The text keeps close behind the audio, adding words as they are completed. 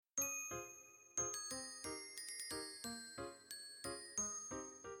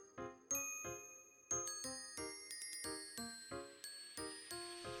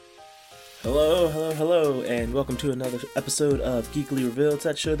Hello, hello, hello, and welcome to another episode of Geekly Revealed. It's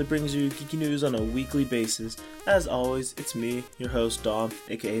that show that brings you geeky news on a weekly basis. As always, it's me, your host, Dom,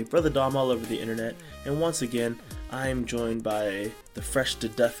 aka Brother Dom all over the internet, and once again, I am joined by the fresh to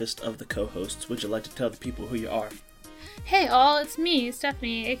deafest of the co-hosts. Would you like to tell the people who you are? Hey all, it's me,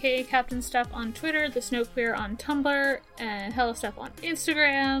 Stephanie, aka Captain Steph on Twitter, the Snowqueer on Tumblr, and Hello Steph on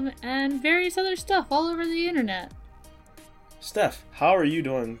Instagram, and various other stuff all over the internet. Steph, how are you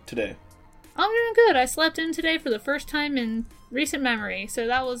doing today? I'm doing good. I slept in today for the first time in recent memory, so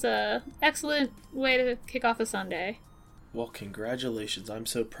that was a excellent way to kick off a Sunday. Well, congratulations. I'm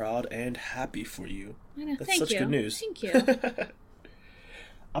so proud and happy for you. I know, That's such good news. Thank you.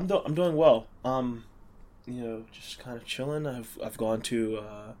 I'm doing well. Just kind of chilling. I've gone to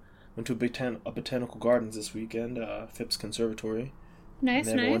went to a botanical gardens this weekend, Phipps Conservatory. Nice,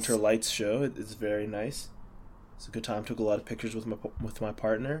 and they have nice. a winter lights show. It's very nice. It's a good time. Took a lot of pictures with my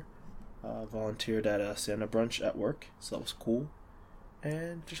partner. Volunteered at a Santa brunch at work, so that was cool.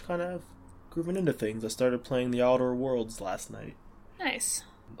 And just kind of grooving into things. I started playing The Outer Worlds last night. Nice.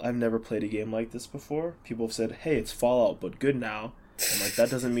 I've never played a game like this before. People have said, hey, it's Fallout, but good now. I'm like, that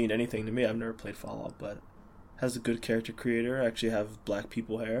doesn't mean anything to me. I've never played Fallout, but it has a good character creator. I actually have black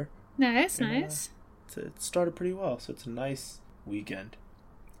people hair. Nice, And, nice. It started pretty well, so it's a nice weekend.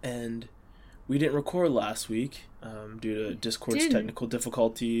 And we didn't record last week due to Discord's technical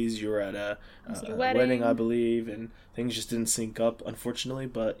difficulties. You were at a wedding, I believe, and things just didn't sync up, unfortunately.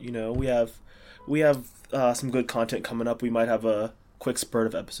 But we have some good content coming up. We might have a quick spurt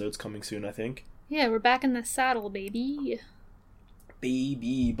of episodes coming soon, I think. Yeah, we're back in the saddle, baby.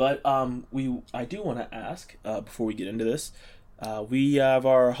 But I do want to ask before we get into this. We have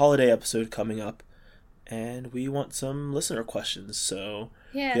our holiday episode coming up, and we want some listener questions. So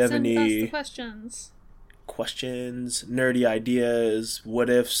yeah, if you have send any us the questions, nerdy ideas, what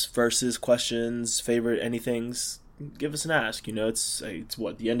ifs versus questions, favorite anythings, give us an ask. It's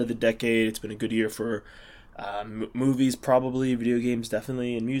what, the end of the decade. It's been a good year for movies, probably, video games,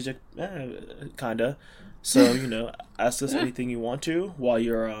 definitely, and music, kinda. So ask us anything you want to while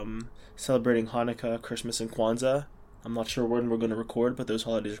you're celebrating Hanukkah, Christmas, and Kwanzaa. I'm not sure when we're going to record, but those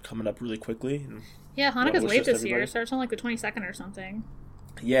holidays are coming up really quickly. And yeah, Hanukkah's late this year. It starts on like the 22nd or something.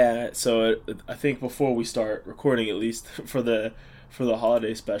 Yeah, so I think before we start recording, at least for the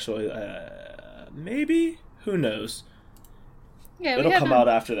holiday special, maybe, who knows? Yeah, it'll come out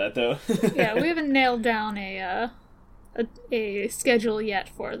after that, though. Yeah, we haven't nailed down a schedule yet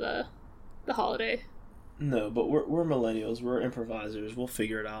for the holiday. No, but we're millennials. We're improvisers. We'll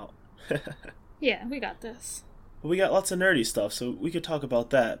figure it out. Yeah, we got this. We got lots of nerdy stuff, so we could talk about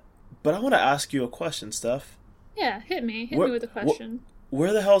that. But I want to ask you a question, Steph. Yeah, hit me. Hit me with a question.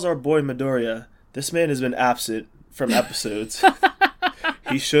 Where the hell's our boy Midoriya? This man has been absent from episodes.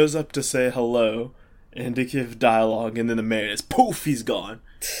 He shows up to say hello and to give dialogue, and then the man is poof, he's gone.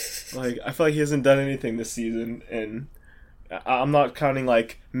 Like, I feel like he hasn't done anything this season, and I'm not counting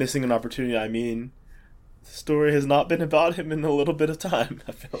like missing an opportunity. I mean, the story has not been about him in a little bit of time,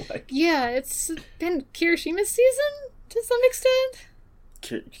 I feel like. Yeah, it's been Kirishima's season to some extent.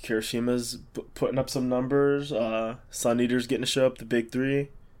 Kirishima's putting up some numbers. Sun Eater's getting to show up, the big three.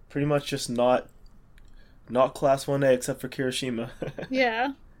 Pretty much just not Class 1A except for Kirishima.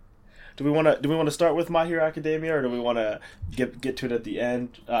 Yeah. Do we want to start with My Hero Academia, or do we want to get to it at the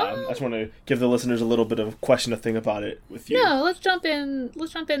end? I just want to give the listeners a little bit of question to think about it with you. No, let's jump in.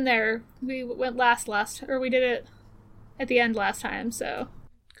 Let's jump in there. We went or we did it at the end last time. So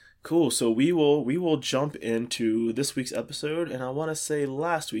cool. So we will jump into this week's episode, and I want to say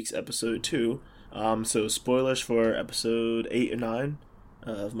last week's episode too. So spoilers for episode 8 and 9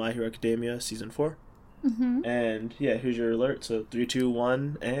 of My Hero Academia season 4. Mm-hmm. And yeah, here's your alert. So 3, 2,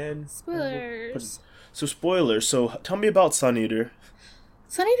 1, and spoilers. So spoilers. So tell me about Sun Eater.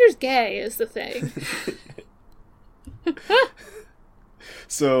 Sun Eater's gay is the thing.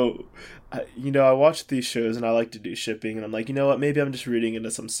 So, I watch these shows and I like to do shipping, and I'm like, you know what? Maybe I'm just reading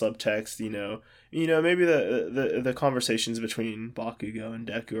into some subtext. Maybe the conversations between Bakugo and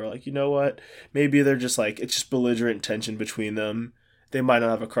Deku are like, you know what? Maybe they're just like, it's just belligerent tension between them. They might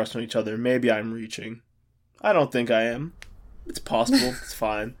not have a crush on each other. Maybe I'm reaching. I don't think I am. It's possible. It's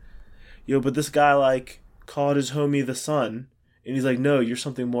fine. But this guy, like, called his homie the Sun. And he's like, no, you're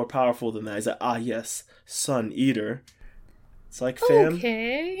something more powerful than that. He's like, ah, yes, Sun Eater. It's like, fam.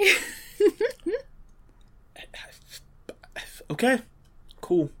 Okay. Okay.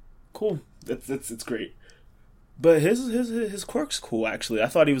 Cool. It's great. But his quirk's cool, actually. I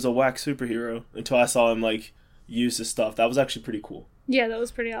thought he was a whack superhero until I saw him, like, use his stuff. That was actually pretty cool. Yeah, that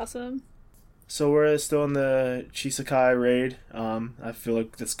was pretty awesome. So we're still in the Chisakai raid. I feel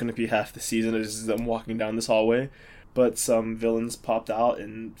like that's going to be half the season is them walking down this hallway. But some villains popped out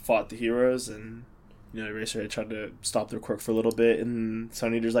and fought the heroes, and Eraserhead tried to stop their quirk for a little bit, and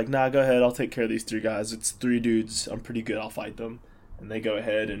Sun Eater's like, nah, go ahead, I'll take care of these 3 guys. It's 3 dudes, I'm pretty good, I'll fight them. And they go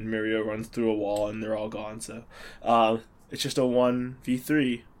ahead, and Mirio runs through a wall, and they're all gone. So it's just a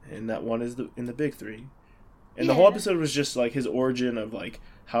 1v3, and that one is in the big 3. And the whole episode was just like his origin of like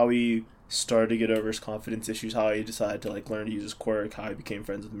how he started to get over his confidence issues, how he decided to like learn to use his quirk, how he became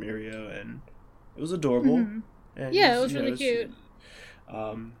friends with Mirio, and it was adorable. Mm-hmm. And yeah, it was really cute.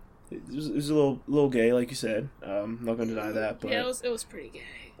 It was a little gay, like you said. I'm not going to deny that, but yeah, it was pretty gay.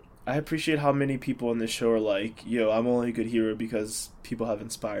 I appreciate how many people in this show are like, yo, I'm only a good hero because people have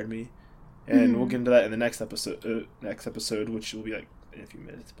inspired me. And we'll get into that in the next episode, which will be like in a few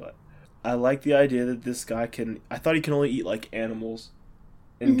minutes. But I like the idea that this guy I thought he can only eat like animals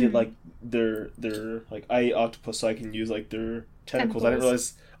and get like their like, I eat octopus so I can use like their tentacles. I didn't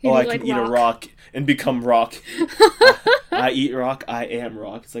realize, I can eat a rock and become rock. I eat rock, I am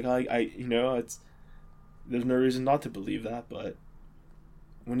rock. It's like, there's no reason not to believe that, but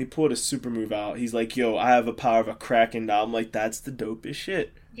when he pulled a super move out, he's like, yo, I have the power of a kraken now. I'm like, that's the dopest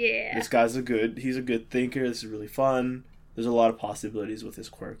shit. Yeah. This guy's he's a good thinker. This is really fun. There's a lot of possibilities with his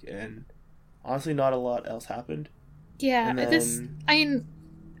quirk, and honestly, not a lot else happened. Yeah, there's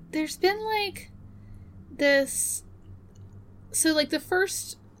been like this. So like the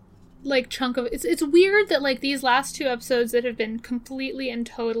first like chunk of it's weird that like these last 2 episodes that have been completely and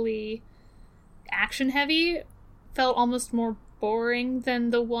totally action heavy felt almost more boring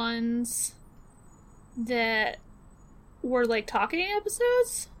than the ones that were like talking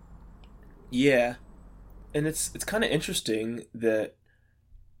episodes. Yeah. And it's kind of interesting that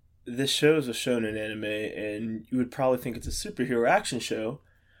this show is a shonen anime, and you would probably think it's a superhero action show,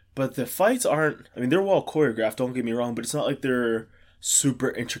 but the fights aren't. I mean, they're well choreographed. Don't get me wrong, but it's not like they're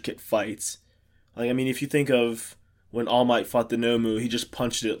super intricate fights. Like, I mean, if you think of when All Might fought the Nomu, he just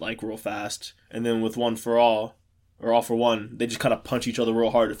punched it like real fast, and then with One for All or All for One, they just kind of punch each other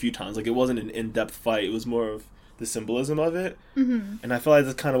real hard a few times. Like, it wasn't an in-depth fight. It was more of the symbolism of it. Mm-hmm. And I feel like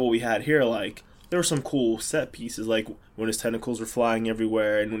that's kind of what we had here. Like, there were some cool set pieces, like when his tentacles were flying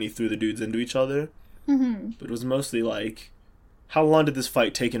everywhere and when he threw the dudes into each other. Mm-hmm. But it was mostly like, how long did this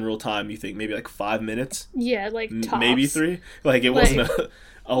fight take in real time, you think? Maybe like 5 minutes? Yeah, like tops. Maybe 3? Like, it wasn't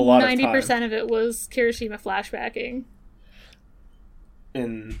a lot of time. 90% of it was Kirishima flashbacking.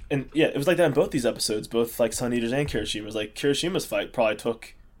 And yeah, it was like that in both these episodes, both like Sun Eaters and Kirishima's. Like, Kirishima's fight probably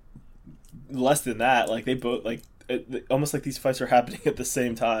took less than that. Like, they both, like, almost like these fights are happening at the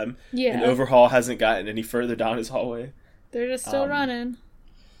same time. Yeah. And Overhaul hasn't gotten any further down his hallway. They're just still running.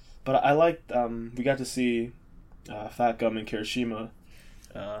 But I liked, we got to see Fat Gum and Kirishima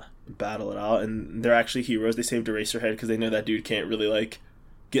battle it out, and they're actually heroes. They saved Eraserhead because they know that dude can't really, like,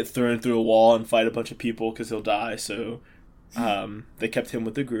 get thrown through a wall and fight a bunch of people because he'll die, so they kept him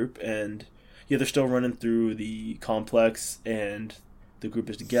with the group, and yeah, they're still running through the complex, and the group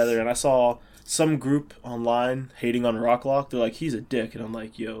is together, and I saw some group online hating on Rocklock. They're like, he's a dick, and I'm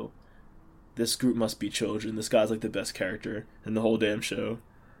like, yo, this group must be children. This guy's like the best character in the whole damn show.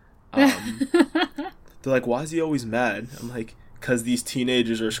 They're like, why is he always mad? I'm like, because these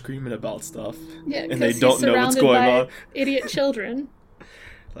teenagers are screaming about stuff, and they don't know what's going on. Idiot children.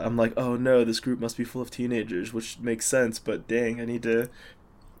 I'm like, oh no, this group must be full of teenagers, which makes sense, but dang, I need to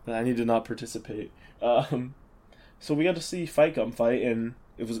not participate. So we got to see Fight Gum fight, and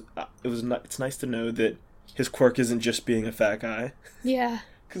it's nice to know that his quirk isn't just being a fat guy. Yeah.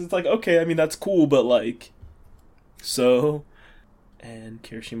 Because it's like, okay, I mean, that's cool, but like, so, and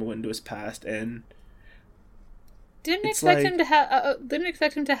Kirishima went into his past, and didn't expect him to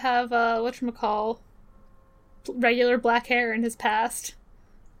have whatchamacall, regular black hair in his past.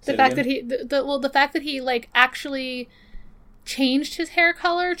 The fact that he like actually changed his hair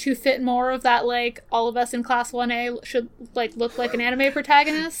color to fit more of that, like, all of us in class 1A should like look like an anime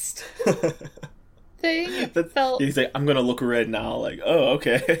protagonist thing. He's like, I'm gonna look red now. Like, oh,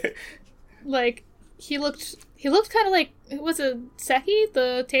 okay. Like, he looked kind of like, was it Seki,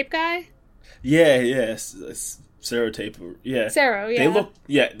 the tape guy? Yeah. Sero tape. Yeah. Sero,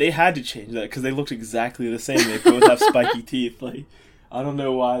 yeah. They had to change that because they looked exactly the same. They both have spiky teeth. Like, I don't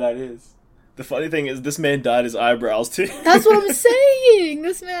know why that is. The funny thing is, this man dyed his eyebrows too. That's what I'm saying.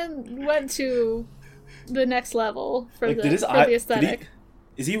 This man went to the next level for the aesthetic.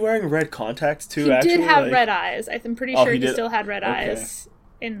 Is he wearing red contacts too? He actually did have red eyes. I'm pretty sure he still had red eyes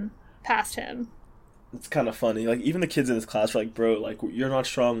in past him. It's kind of funny. Like, even the kids in his class were like, "Bro, like, you're not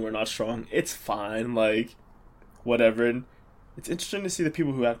strong. We're not strong. It's fine. Like, whatever." And it's interesting to see the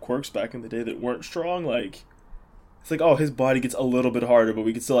people who had quirks back in the day that weren't strong. Like, it's like, oh, his body gets a little bit harder, but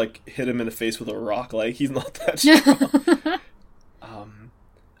we could still like hit him in the face with a rock. Like, he's not that strong.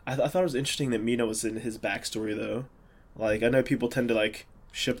 I thought it was interesting that Mina was in his backstory though. Like, I know people tend to like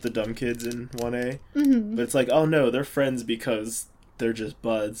ship the dumb kids in 1A, but it's like, oh no, they're friends because they're just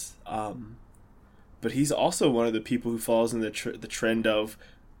buds. But he's also one of the people who falls in the trend of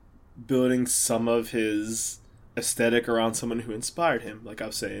building some of his aesthetic around someone who inspired him, like I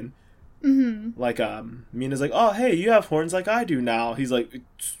was saying. Like, Mina's like, oh, hey, you have horns like I do now. He's like,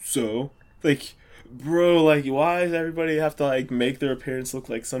 so? Like, bro, like, why does everybody have to, like, make their appearance look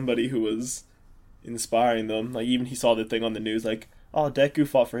like somebody who was inspiring them? Like, even he saw the thing on the news, like, oh, Deku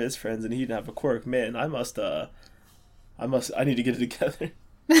fought for his friends and he didn't have a quirk. Man, I need to get it together.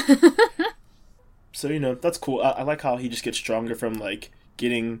 So, you know, that's cool. I like how he just gets stronger from, like,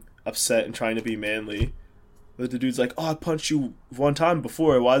 getting upset and trying to be manly. But the dude's like, oh, I punched you one time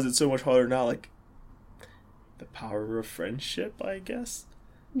before. Why is it so much harder now? Like, the power of friendship, I guess?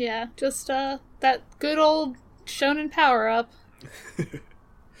 Yeah, just, that good old shonen power-up.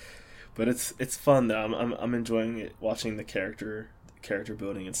 But it's fun, though. I'm enjoying it, watching the character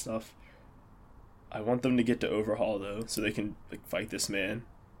building and stuff. I want them to get to Overhaul, though, so they can, like, fight this man.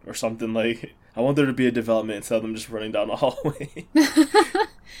 Or something, like, I want there to be a development instead of them just running down the hallway.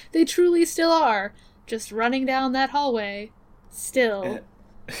 They truly still are. Just running down that hallway. Still.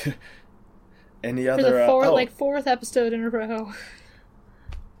 Any other... For the fourth episode in a row.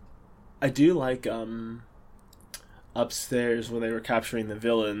 I do like, upstairs when they were capturing the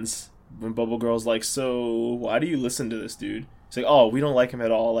villains, when Bubble Girl's like, so, why do you listen to this dude? It's like, oh, we don't like him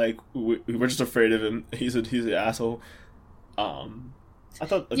at all. Like, we're just afraid of him. He's an asshole. I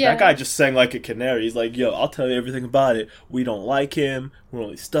thought that guy just sang like a canary. He's like, yo, I'll tell you everything about it. We don't like him. We're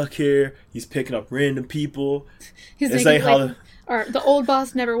only stuck here. He's picking up random people. He's like the old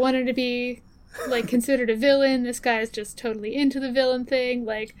boss never wanted to be, like, considered a villain. This guy's just totally into the villain thing.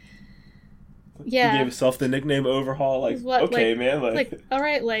 Like, yeah. He gave himself the nickname Overhaul. Like, okay, man. Like, all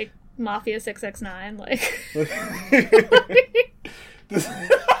right, like, Mafia 6X9. Like,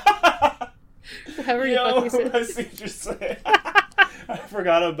 however you fucking say it. I see what you're saying. I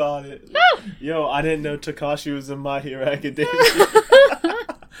forgot about it. Yo, I didn't know Takashi was in My Hero Academia.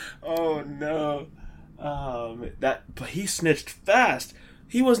 Oh no. But he snitched fast.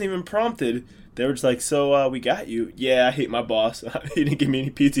 He wasn't even prompted. They were just like, so we got you. Yeah, I hate my boss. He didn't give me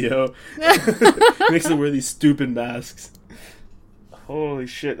any PTO. Makes them wear these stupid masks. Holy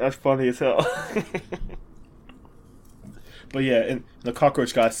shit, that's funny as hell. But yeah, and the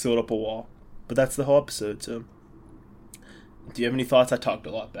cockroach guy sealed up a wall. But that's the whole episode, so. Do you have any thoughts? I talked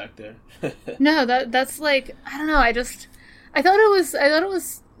a lot back there. No, that's like, I don't know. I thought it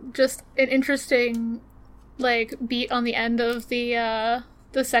was just an interesting, like, beat on the end of the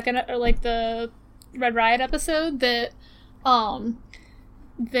second, or like the Red Riot episode that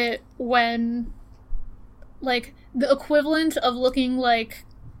when, like, the equivalent of looking like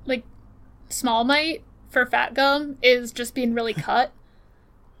Small Might for Fat Gum is just being really cut.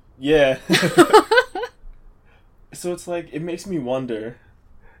 Yeah. So it's like, it makes me wonder,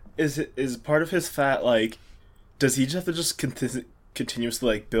 is part of his fat, like, does he just have to just continuously,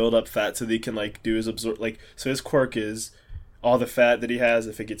 like, build up fat so that he can, like, do his like, so his quirk is all the fat that he has,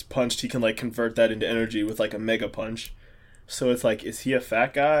 if it gets punched, he can, like, convert that into energy with, like, a mega punch. So it's like, is he a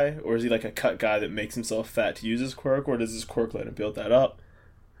fat guy, or is he, like, a cut guy that makes himself fat to use his quirk, or does his quirk let him build that up?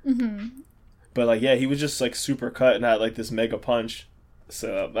 But, like, yeah, he was just, like, super cut and had, like, this mega punch.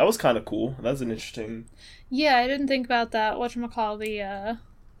 So that was kind of cool. That was an interesting... Yeah, I didn't think about that. Whatchamacall,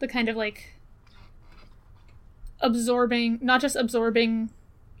 the kind of, like, absorbing, not just absorbing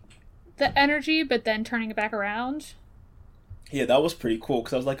the energy, but then turning it back around. Yeah, that was pretty cool,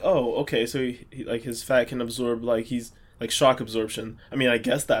 because I was like, oh, okay, so he like, his fat can absorb, like, he's, like, shock absorption. I mean, I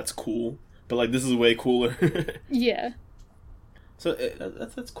guess that's cool, but, like, this is way cooler. Yeah. So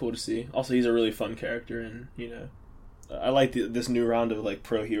that's cool to see. Also, he's a really fun character, and, you know, I like this new round of, like,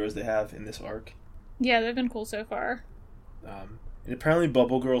 pro heroes they have in this arc. Yeah, they've been cool so far. And apparently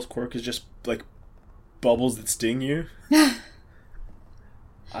Bubble Girl's quirk is just, like, bubbles that sting you.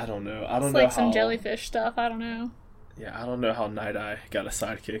 I don't know. It's like some jellyfish stuff. I don't know. Yeah, I don't know how Night Eye got a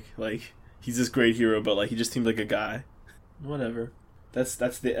sidekick. Like, he's this great hero, but, like, he just seems like a guy. Whatever. That's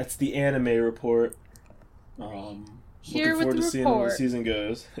the anime report. Here looking forward to seeing how the season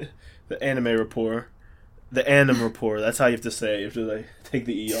goes. The anime report. The anim report. That's how you have to say it. You have to, like, take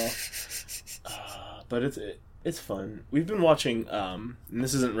the E off. But it's fun. We've been watching, and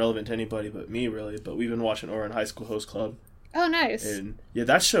this isn't relevant to anybody but me, really, but we've been watching Ouran High School Host Club. Oh, nice. And, yeah,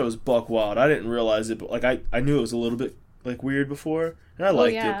 that show is buck wild. I didn't realize it, but, like, I knew it was a little bit like weird before, and I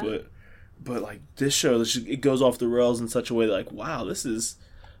liked it, but like this show, it goes off the rails in such a way that, like, wow, this is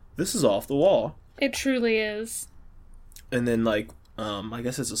off the wall. It truly is. And then, like, I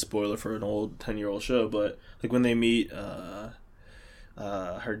guess it's a spoiler for an old 10-year-old show, but like when they meet her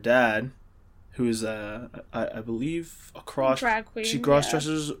dad, who is I believe a drag queen. She cross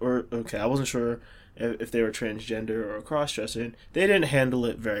dresses, or okay, I wasn't sure if they were transgender or a cross dresser. They didn't handle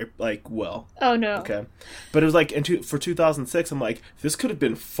it very like well. Oh no. Okay, but it was like for 2006. I'm like, this could have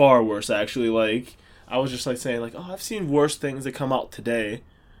been far worse. Actually, like I was just like saying like, oh, I've seen worse things that come out today.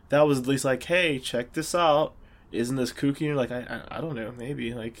 That was at least like, hey, check this out. Isn't this kooky? And you're like, I don't know,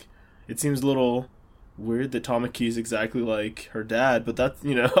 maybe like it seems a little weird that Tamaki is exactly like her dad, but that's,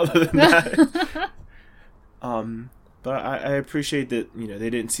 you know, other than that. But I appreciate that, you know, they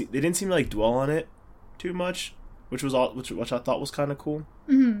didn't seem to like dwell on it too much, which I thought was kind of cool.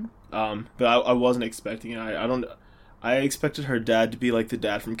 Mm-hmm. But I wasn't expecting it. I expected her dad to be like the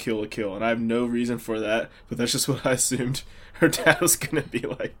dad from Kill la Kill, and I have no reason for that, but that's just what I assumed her dad was gonna be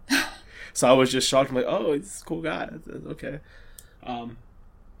like. So I was just shocked. I'm like, oh, he's a cool guy. That's okay.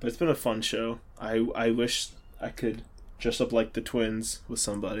 But it's been a fun show. I wish I could dress up like the twins with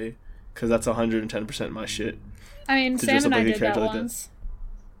somebody, because that's 110% my shit. I mean, Sam and I did that once.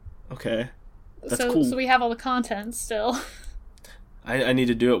 Okay. That's cool. So we have all the content still. I need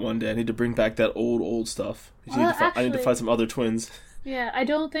to do it one day. I need to bring back that old stuff. I need to find some other twins. Yeah, I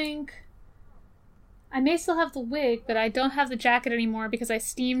don't think... I may still have the wig, but I don't have the jacket anymore because I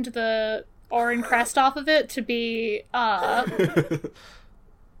steamed the Orin crest off of it to be,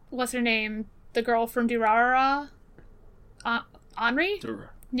 what's her name? The girl from Durarara? Henri?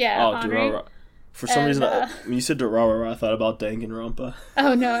 Yeah, oh, Henri. Durarara. For some reason, when you said Durarara, I thought about Danganronpa.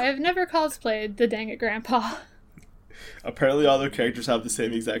 Oh no, I've never cosplayed the Dang It Grandpa. Apparently all their characters have the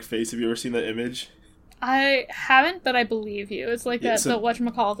same exact face. Have you ever seen that image? I haven't, but I believe you. It's like the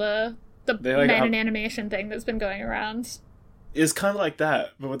whatchamacall, the man in animation thing that's been going around. It's kind of like that,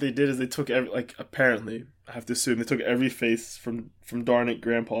 but what they did is they took apparently, I have to assume, they took every face from Darn It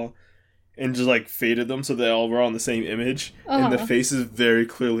Grandpa and just like faded them so they all were on the same image. Uh-huh. And the face is very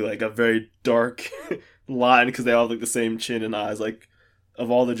clearly like a very dark line because they all have like the same chin and eyes, like of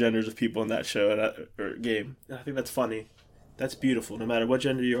all the genders of people in that show or game. And I think that's funny. That's beautiful. No matter what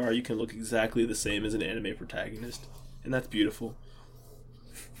gender you are, you can look exactly the same as an anime protagonist. And that's beautiful.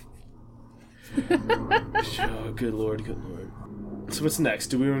 Oh, good lord. So what's next?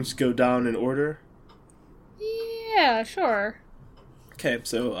 Do we want to go down in order? Yeah, sure. Okay,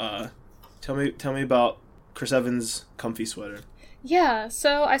 so tell me about Chris Evans' comfy sweater. Yeah,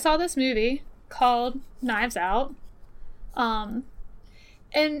 so I saw this movie called Knives Out. And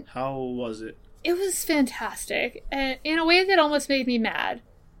how was it? It was fantastic, and in a way that almost made me mad.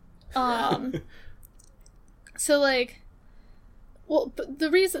 So like, well, the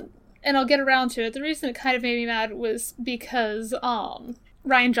reason, and I'll get around to it, the reason it kind of made me mad was because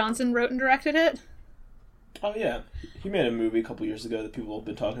Rian Johnson wrote and directed it. Oh yeah, he made a movie a couple years ago that people have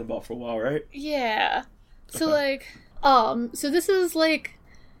been talking about for a while, right? Yeah. So like, so this is like,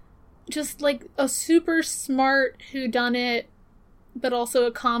 just like a super smart whodunit, but also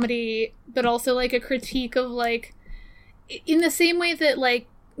a comedy, but also like a critique of like, in the same way that like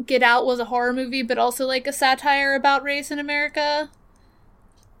Get Out was a horror movie, but also like a satire about race in America.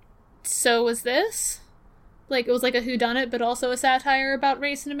 So was this. Like, it was like a whodunit, but also a satire about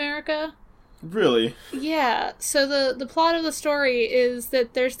race in America. Really? Yeah. So the plot of the story is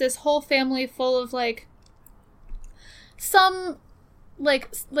that there's this whole family full of like some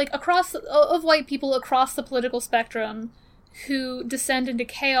like across of white people across the political spectrum who descend into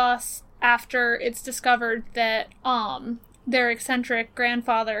chaos after it's discovered that their eccentric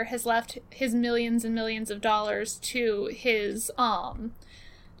grandfather has left his millions and millions of dollars to his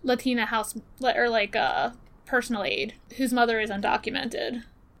Latina house, or like personal aide, whose mother is undocumented.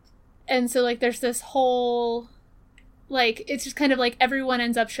 And so like there's this whole, like, it's just kind of like everyone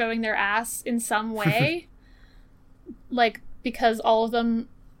ends up showing their ass in some way. Like, because all of them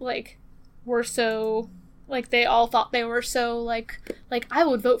like were so, like, they all thought they were so like I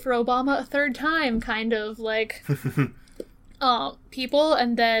would vote for Obama a third time kind of like people,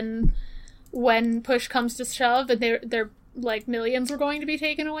 and then when push comes to shove and they're like millions were going to be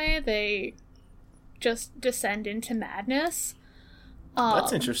taken away, they just descend into madness.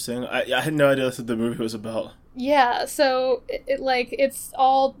 That's interesting. I had no idea that's what the movie was about. Yeah, so it's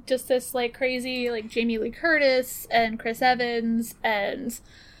all just this like crazy like Jamie Lee Curtis and Chris Evans and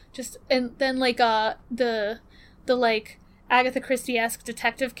then like the like Agatha Christie-esque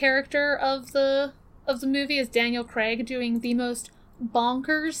detective character of the movie is Daniel Craig doing the most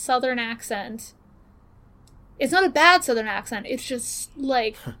bonkers Southern accent. it's not a bad Southern accent. It's just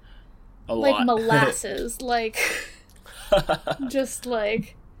like like molasses, like just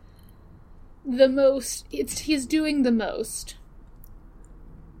like the most. He's doing the most.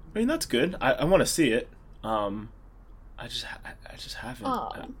 I mean, that's good. I want to see it. I just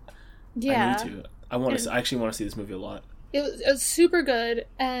haven't. Yeah. I need to. I actually want to see this movie a lot. It was super good,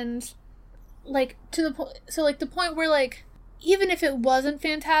 and like to the point. So like the point where like even if it wasn't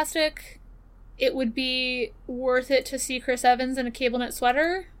fantastic, it would be worth it to see Chris Evans in a cable knit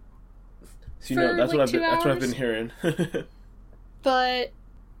sweater. So, that's what I've been hearing. But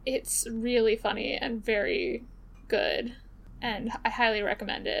it's really funny and very good, and I highly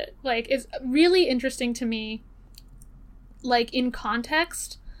recommend it. Like, it's really interesting to me, like, in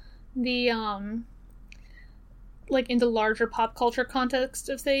context, the, like, in the larger pop culture context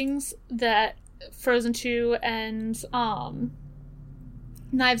of things, that Frozen 2 and,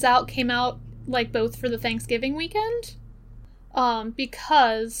 Knives Out came out, like, both for the Thanksgiving weekend,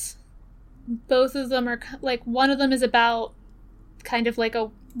 because both of them are, like, one of them is about kind of, like,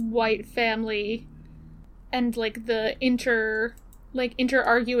 a white family and, like, the inter-arguing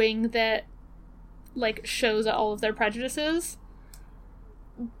that, like, shows all of their prejudices.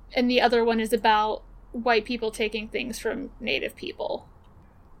 And the other one is about white people taking things from Native people.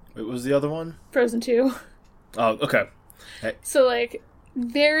 What was the other one? Frozen 2. Oh, okay. Hey. So, like,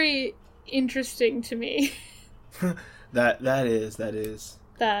 very interesting to me. That is. That is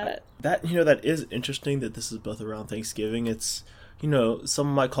interesting that this is both around Thanksgiving. It's,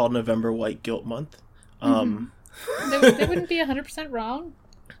 some might call November White Guilt Month. They wouldn't be 100% wrong.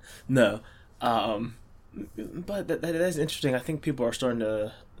 No. But that is interesting. I think people are starting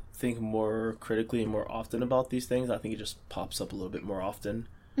to think more critically and more often about these things. I think it just pops up a little bit more often.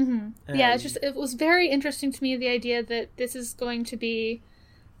 Mm-hmm. Yeah, it was very interesting to me, the idea that this is going to be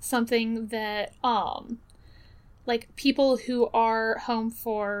something that, like, people who are home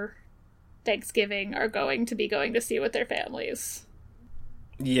for Thanksgiving are going to see with their families.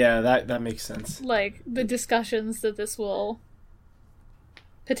 Yeah, that makes sense. Like, the discussions that this will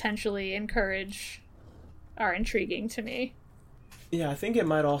potentially encourage are intriguing to me. Yeah, I think it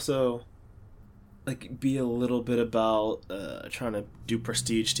might also, like, be a little bit about trying to do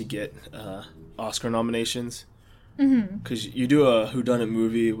prestige to get Oscar nominations. Because you do a whodunit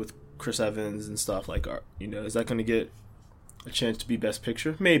movie with Chris Evans and stuff, like, is that going to get a chance to be Best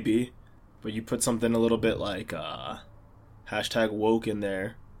Picture? Maybe. But you put something a little bit like hashtag woke in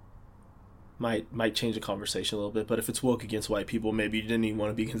there, might change the conversation a little bit. But if it's woke against white people, maybe you didn't even want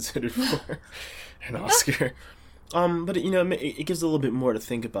to be considered for an Oscar. But it gives a little bit more to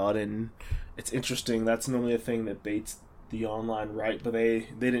think about, and it's interesting. That's normally a thing that baits the online right, but they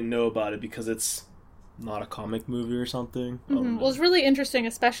didn't know about it because it's not a comic movie or something. Well, it's really interesting,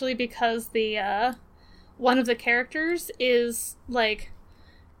 especially because the one of the characters is like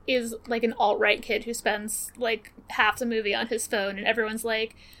an alt-right kid who spends like half the movie on his phone, and everyone's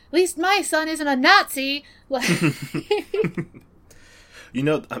like, at least my son isn't a Nazi. Like, I'm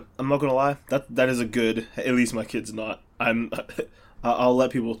not gonna lie, that is a good, at least my kid's not. I'll let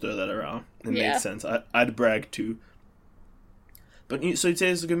people throw that around. It makes sense. I'd brag too. But so you'd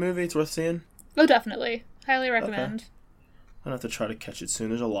say it's a good movie? It's worth seeing? Oh, definitely. Highly recommend. Okay. I'll have to try to catch it soon.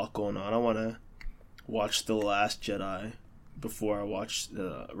 There's a lot going on. I want to watch The Last Jedi before I watch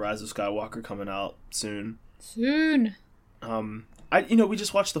Rise of Skywalker coming out soon. We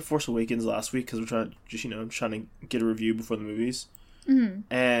just watched The Force Awakens last week because we're trying to get a review before the movies.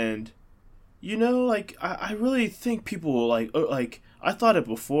 And I really think people will like I thought it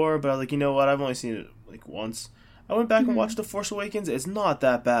before, but I was like, you know what, I've only seen it like once. I went back and watched The Force Awakens. It's not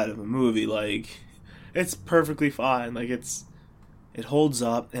that bad of a movie. Like, it's perfectly fine. Like, it holds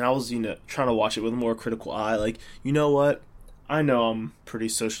up. And I was, trying to watch it with a more critical eye. Like, you know what? I know I'm pretty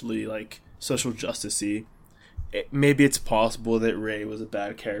socially, like, social justice-y. Maybe it's possible that Rey was a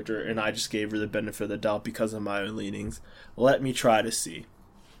bad character and I just gave her the benefit of the doubt because of my own leanings. Let me try to see.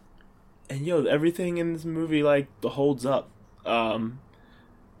 And, everything in this movie, like, holds up.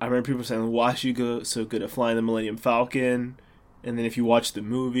 I remember people saying, why is she so good at flying the Millennium Falcon? And then if you watch the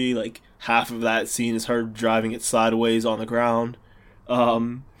movie, like, half of that scene is her driving it sideways on the ground.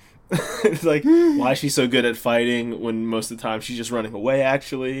 It's like, why is she so good at fighting when most of the time she's just running away,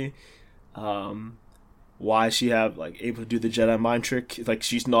 actually? Why is she able to do the Jedi mind trick? Like,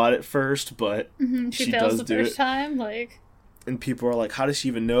 she's not at first, but she fails does the first time, like... And people are like, how does she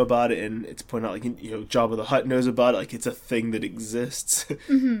even know about it? And it's pointed out, like, Jabba the Hutt knows about it. Like, it's a thing that exists.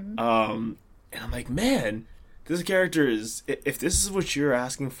 And I'm like, man, this character is... If this is what you're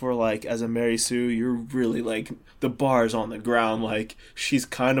asking for, like, as a Mary Sue, you're really, like, the bar's on the ground. Like, she's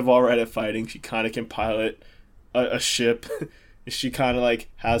kind of all right at fighting. She kind of can pilot a ship. She kind of like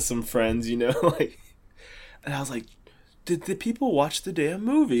has some friends, you know, like. And I was like, did the people watch the damn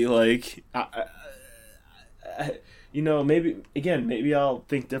movie? Like, you know, maybe I'll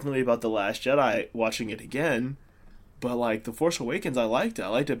think differently about The Last Jedi watching it again. But like The Force Awakens, I liked it. I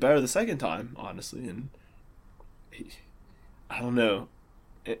liked it better the second time, honestly. And I don't know.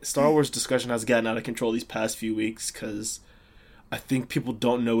 Star Wars discussion has gotten out of control these past few weeks because I think people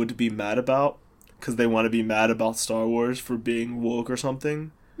don't know what to be mad about because they want to be mad about Star Wars for being woke or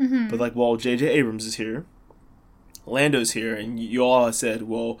something. Mm-hmm. But like, well, J.J. Abrams is here. Lando's here. And you all said,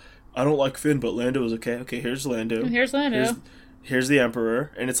 well, I don't like Finn, but Lando is okay. Okay, here's Lando. And here's Lando. Here's the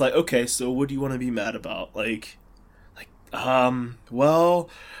Emperor. And it's like, okay, so what do you want to be mad about?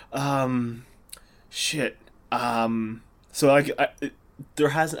 Shit. So I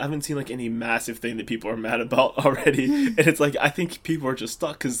haven't seen like any massive thing that people are mad about already, and it's like I think people are just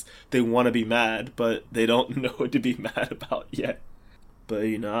stuck because they want to be mad, but they don't know what to be mad about yet. But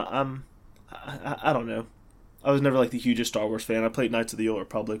you know, I don't know. I was never like the hugest Star Wars fan. I played Knights of the Old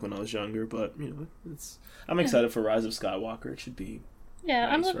Republic when I was younger, but you know, I'm excited for Rise of Skywalker. It should be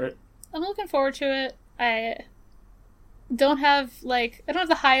nice, right? I'm looking forward to it. I don't have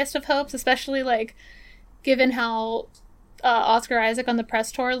the highest of hopes, especially like given how Oscar Isaac on the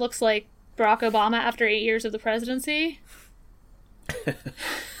press tour looks like Barack Obama after 8 years of the presidency.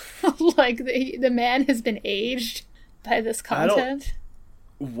 Like the man has been aged by this content.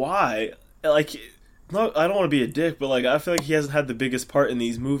 Why? Like, no, I don't want to be a dick, but like I feel like he hasn't had the biggest part in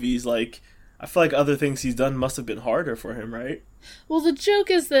these movies. Like, I feel like other things he's done must have been harder for him, right? Well, the joke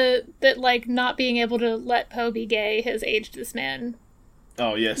is that like not being able to let Poe be gay has aged this man.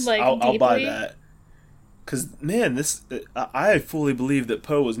 Oh yes, like, I'll buy that. Because man, I fully believe that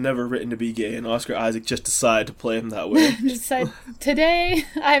Poe was never written to be gay, and Oscar Isaac just decided to play him that way. Today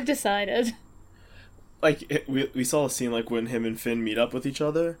I've decided. Like we saw a scene like when him and Finn meet up with each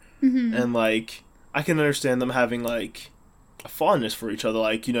other, mm-hmm. and like I can understand them having like a fondness for each other.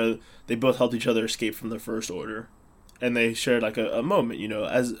 Like, you know, they both helped each other escape from the First Order. And they shared, like, a moment, you know,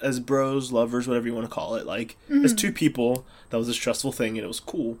 as bros, lovers, whatever you want to call it. Like, mm-hmm. as two people, that was a stressful thing, and it was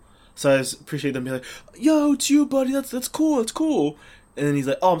cool. So I just appreciate them being like, yo, it's you, buddy, that's cool, it's cool. And then he's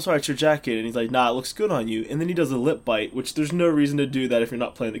like, oh, I'm sorry, it's your jacket. And he's like, nah, it looks good on you. And then he does a lip bite, which there's no reason to do that if you're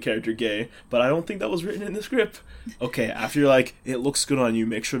not playing the character gay. But I don't think that was written in the script. Okay, after you're like, it looks good on you,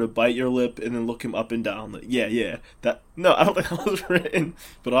 make sure to bite your lip and then look him up and down. Like, yeah. No, I don't think that was written.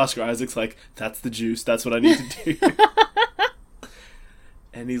 But Oscar Isaac's like, that's the juice. That's what I need to do.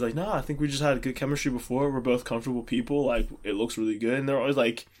 And he's like, nah, I think we just had good chemistry before. We're both comfortable people. Like, it looks really good. And they're always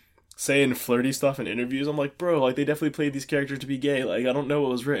like, saying flirty stuff in interviews. I'm like, bro, like they definitely played these characters to be gay. Like, I don't know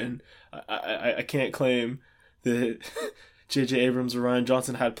what was written. I can't claim that J.J. Abrams or Rian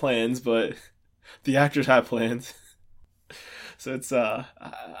Johnson had plans, but the actors had plans. So it's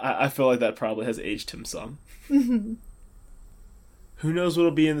I feel like that probably has aged him some. Mm-hmm. Who knows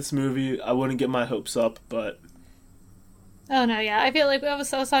what'll be in this movie? I wouldn't get my hopes up, but oh no, yeah, I feel like I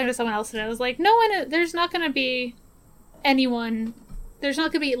was talking to someone else and I was like, there's not gonna be anyone. There's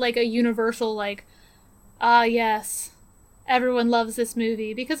not going to be, like, a universal, like, yes, everyone loves this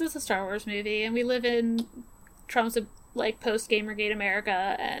movie because it's a Star Wars movie, and we live in Trump's, like, post-Gamergate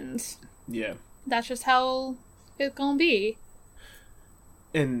America, and yeah, that's just how it's going to be.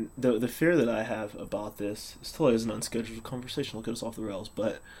 And the fear that I have about this totally is an unscheduled conversation. I'll get us off the rails,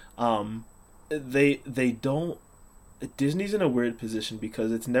 but they don't. Disney's in a weird position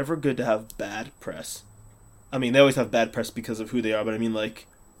because it's never good to have bad press. I mean, they always have bad press because of who they are, but I mean, like,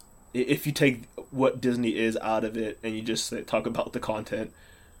 if you take what Disney is out of it and you just talk about the content,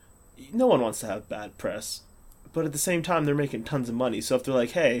 no one wants to have bad press. But at the same time, they're making tons of money. So if they're like,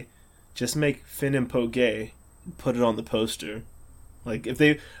 hey, just make Finn and Poe gay, put it on the poster. Like, if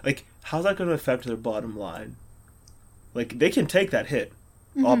they, like, how's that going to affect their bottom line? Like, they can take that hit,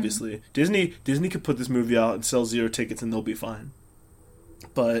 mm-hmm. obviously. Disney could put this movie out and sell 0 tickets and they'll be fine.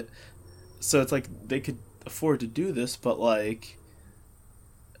 But, so it's like, they could afford to do this, but like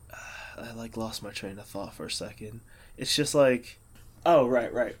I like lost my train of thought for a second. It's just like, oh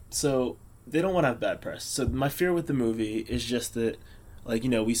right, so they don't want to have bad press. So my fear with the movie is just that, like, you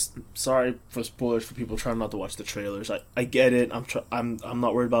know, sorry for spoilers for people trying not to watch the trailers. I get it. I'm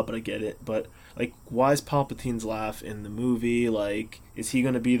not worried about it, but I get it. But like, why is Palpatine's laugh in the movie? Like, is he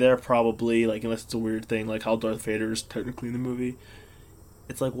going to be there? Probably. Like, unless it's a weird thing, like how Darth Vader is technically in the movie.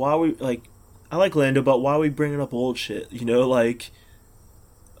 It's like, why are we, like, I like Lando, but why are we bringing up old shit? You know, like,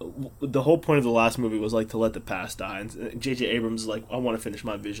 the whole point of the last movie was, like, to let the past die. And J.J. Abrams is like, I want to finish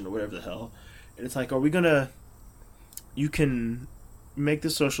my vision, or whatever the hell. And it's like, are we gonna... You can make the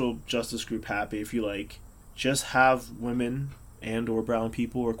social justice group happy if you, like, just have women and or brown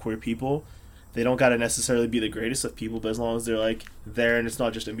people or queer people. They don't gotta necessarily be the greatest of people, but as long as they're like there and it's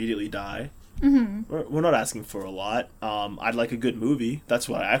not just immediately die. We're not asking for a lot. I'd like a good movie. That's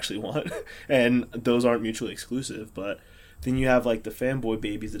what I actually want. And those aren't mutually exclusive. But then you have like the fanboy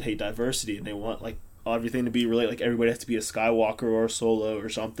babies that hate diversity and they want like everything to be really like everybody has to be a Skywalker or a Solo or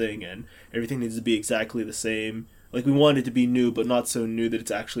something, and everything needs to be exactly the same. Like we want it to be new, but not so new that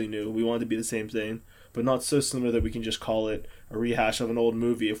it's actually new. We want it to be the same thing, but not so similar that we can just call it a rehash of an old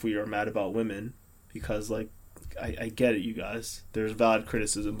movie if we are mad about women. Because like I get it, you guys. There's valid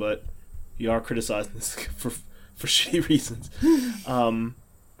criticism, but you are criticizing this for shitty reasons.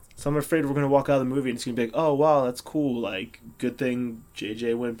 So I'm afraid we're going to walk out of the movie and it's going to be like, oh, wow, that's cool. Like, good thing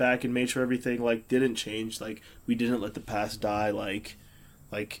JJ went back and made sure everything, like, didn't change. Like, we didn't let the past die. Like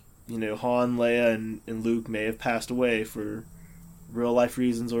you know, Han, Leia, and Luke may have passed away for real-life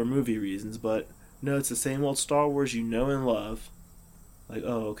reasons or movie reasons. But, no, it's the same old Star Wars you know and love. Like,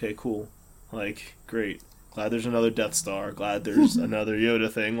 oh, okay, cool. Like, great. Glad there's another Death Star. Glad there's another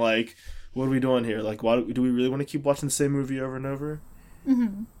Yoda thing. Like, what are we doing here? Like, why do we really want to keep watching the same movie over and over?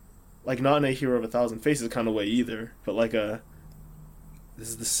 Like, not in a Hero of a Thousand Faces kind of way either, but like this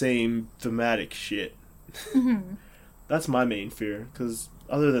is the same thematic shit. That's my main fear, because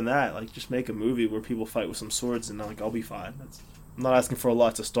other than that, like, just make a movie where people fight with some swords and like I'll be fine. I'm not asking for a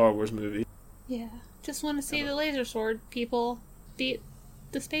lot. It's a Star Wars movie. Yeah, just want to see the laser sword people beat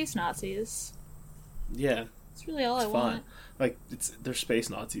the space Nazis. Yeah, that's really all I want. Like, they're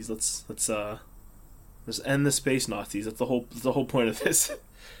space Nazis. Let's end the space Nazis. That's the whole point of this.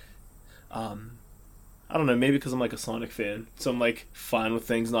 I don't know, maybe because I'm like a Sonic fan, so I'm like fine with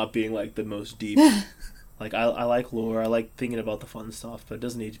things not being like the most deep. Like I like lore, I like thinking about the fun stuff, but it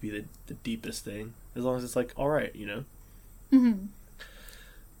doesn't need to be the deepest thing, as long as it's like alright, you know.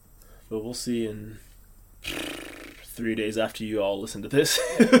 But we'll see in 3 days after you all listen to this.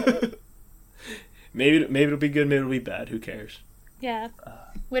 maybe it'll be good, maybe it'll be bad, who cares. Yeah,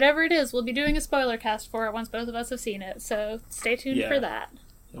 whatever it is, we'll be doing a spoiler cast for it once both of us have seen it, so stay tuned for that.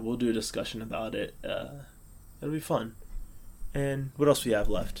 We'll do a discussion about it. It'll be fun. And what else we have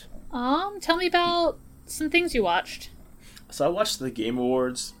left? Tell me about some things you watched. So I watched the Game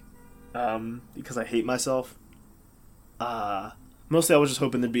Awards, because I hate myself. Mostly I was just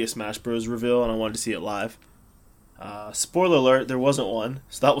hoping there'd be a Smash Bros. Reveal, and I wanted to see it live. Spoiler alert, there wasn't one,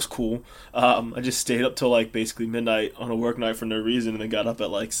 so that was cool. I just stayed up till like basically midnight on a work night for no reason, and then got up at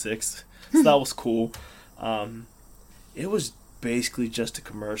like 6. So that was cool. It was basically just a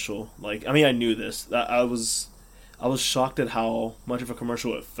commercial. Like, I mean, I knew this. I was shocked at how much of a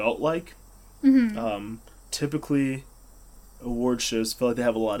commercial it felt like. Typically, award shows feel like they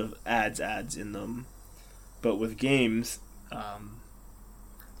have a lot of ads in them, but with games,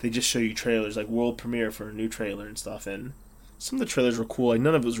 they just show you trailers, like world premiere for a new trailer and stuff. And some of the trailers were cool. Like,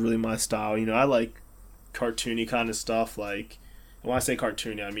 none of it was really my style. You know, I like cartoony kind of stuff. Like, when I say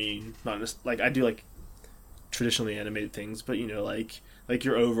cartoony, I mean not just like I do like traditionally animated things, but you know, like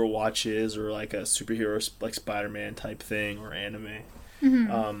your Overwatches or like a superhero like Spider-Man type thing or anime,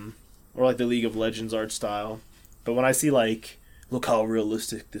 or like the League of Legends art style. But when I see like, look how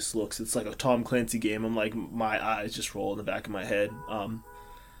realistic this looks, it's like a Tom Clancy game, I'm like, my eyes just roll in the back of my head.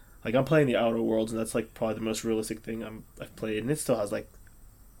 Like, I'm playing the Outer Worlds, and that's like probably the most realistic thing I've played, and it still has like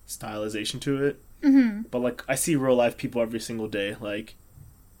stylization to it. But like, I see real life people every single day. Like,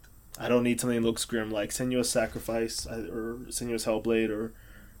 I don't need something that looks grim, like Senua's Sacrifice or Senua's Hellblade, or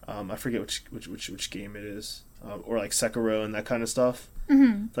I forget which game it is, or like Sekiro and that kind of stuff.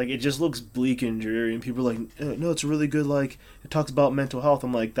 Like, it just looks bleak and dreary, and people are like, no, it's really good. Like, it talks about mental health.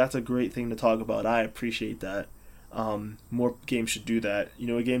 I'm like, that's a great thing to talk about. I appreciate that. More games should do that. You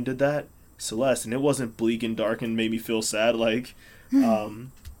know, a game did that, Celeste, and it wasn't bleak and dark and made me feel sad. Like,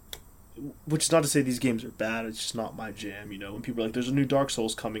 which is not to say these games are bad, it's just not my jam, you know. When people are like, there's a new Dark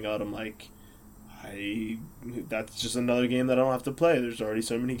Souls coming out, I'm like, that's just another game that I don't have to play. There's already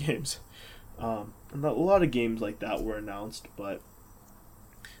so many games. And a lot of games like that were announced, but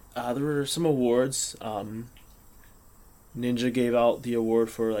there were some awards. Ninja gave out the award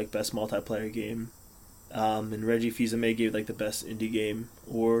for like best multiplayer game, and Reggie Fils-Aimé gave like the best indie game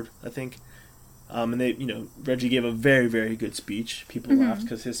award, I think. And they, you know, Reggie gave a very, very good speech. People laughed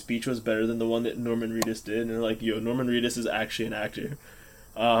because his speech was better than the one that Norman Reedus did. And they're like, yo, Norman Reedus is actually an actor.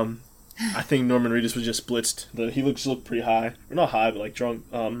 I think Norman Reedus was just blitzed. He looked pretty high. Or not high, but like drunk.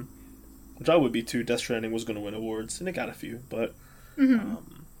 Which I would be too. Death Stranding was going to win awards, and it got a few. But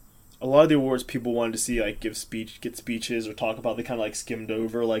a lot of the awards people wanted to see like get speeches or talk about, they kind of like skimmed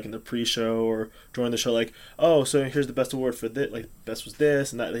over like in the pre-show or during the show, like, oh, so here's the best award for this, like best was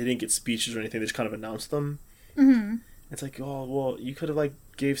this and that. They didn't get speeches or anything, they just kind of announced them. Mm-hmm. It's like, oh well, you could have like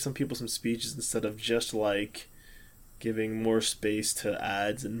gave some people some speeches instead of just like giving more space to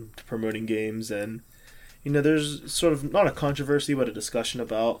ads and to promoting games. And there's sort of not a controversy but a discussion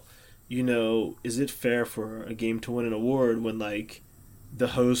about, is it fair for a game to win an award when like the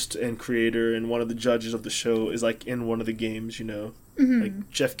host and creator and one of the judges of the show is like in one of the games, Mm-hmm. Like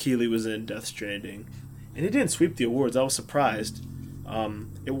Jeff Keighley was in Death Stranding and it didn't sweep the awards. I was surprised.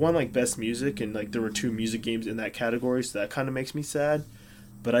 It won like best music and like there were 2 music games in that category, so that kind of makes me sad,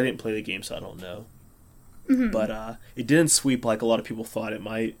 but I didn't play the game so I don't know. Mm-hmm. But it didn't sweep like a lot of people thought it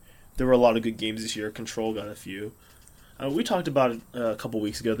might. There were a lot of good games this year. Control got a few. We talked about it a couple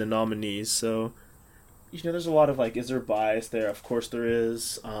weeks ago, the nominees. So, there's a lot of like, is there bias there? Of course there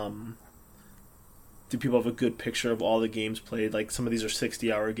is. Do people have a good picture of all the games played? Like, some of these are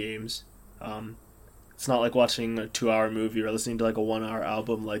 60-hour games. It's not like watching a 2-hour movie or listening to like a 1-hour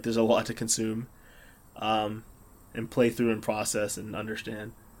album. Like, there's a lot to consume and play through and process and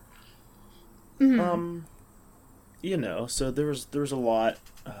understand. Mm-hmm. So there was a lot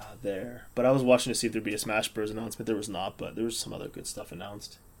there. But I was watching to see if there'd be a Smash Bros. Announcement. There was not, but there was some other good stuff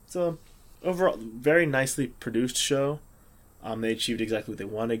announced. So, overall, very nicely produced show. They achieved exactly what they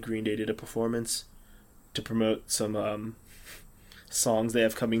wanted. Green Day did a performance to promote some songs they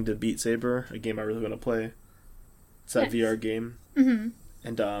have coming to Beat Saber, a game I really want to play. It's that VR game. Mm-hmm.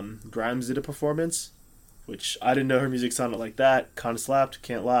 And Grimes did a performance, which I didn't know her music sounded like that. Kind of slapped,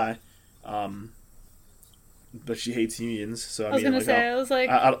 can't lie. But she hates unions, so I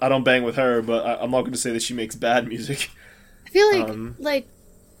don't bang with her, but I'm not going to say that she makes bad music. I feel like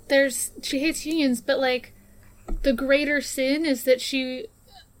she hates unions, but like the greater sin is that she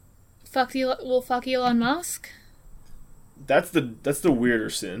will fuck Elon Musk. That's the weirder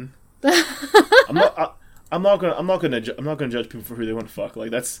sin. I'm not gonna judge people for who they want to fuck.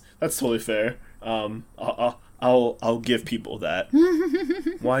 Like that's totally fair. I'll give people that.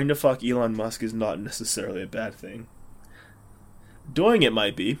 Wanting to fuck Elon Musk is not necessarily a bad thing. Doing it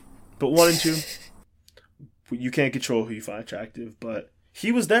might be, but wanting to, you can't control who you find attractive. But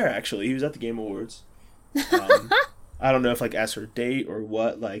he was there actually. He was at the Game Awards. I don't know if like as her date or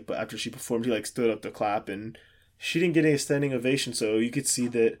what. Like, but after she performed, he like stood up to clap, and she didn't get any standing ovation. So you could see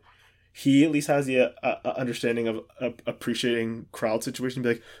that he at least has the understanding of appreciating crowd situation. Be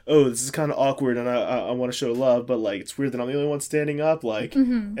like, oh, this is kind of awkward, and I want to show love, but like it's weird that I'm the only one standing up. Like,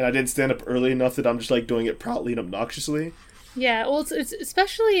 mm-hmm. and I didn't stand up early enough that I'm just like doing it proudly and obnoxiously. Yeah, well, it's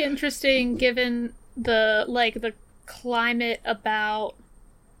especially interesting given the climate about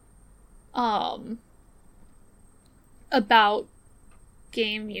game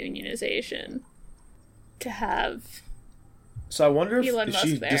unionization to have. So I wonder if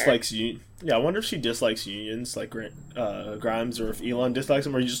she there. dislikes unions. Yeah, I wonder if she dislikes unions, like Grimes, or if Elon dislikes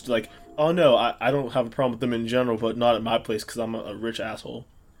them, or you just like, oh no, I don't have a problem with them in general, but not at my place because I'm a rich asshole.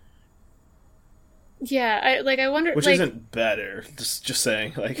 Yeah, I wonder, which isn't better. Just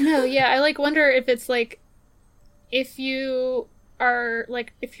saying, like. No, yeah, I wonder if it's like, if you are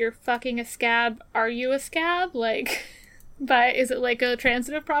like, if you're fucking a scab, are you a scab? Like, but is it like a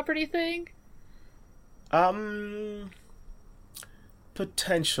transitive property thing?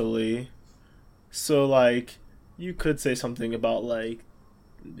 Potentially. So, like, you could say something about, like,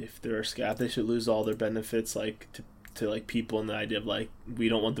 if they're a scab, they should lose all their benefits, like, to like, people, and the idea of, like, we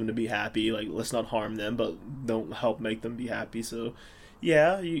don't want them to be happy, like, let's not harm them, but don't help make them be happy. So,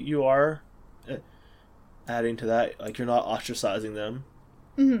 yeah, you are adding to that. Like, you're not ostracizing them.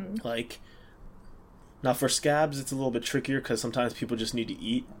 Mm-hmm. Like, now for scabs, it's a little bit trickier, because sometimes people just need to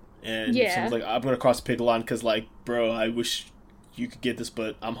eat, and someone's like, I'm going to cross the picket line, because, like, bro, I wish you could get this,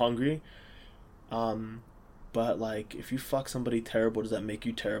 but I'm hungry. But, like, if you fuck somebody terrible, does that make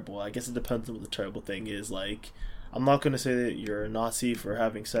you terrible? I guess it depends on what the terrible thing is. Like, I'm not going to say that you're a Nazi for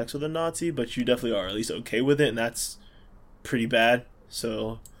having sex with a Nazi, but you definitely are at least okay with it, and that's pretty bad.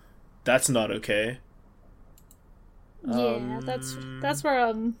 So, that's not okay. Yeah, that's where,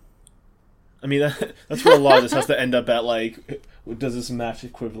 I mean, that's where a lot of this has to end up at, like, does this match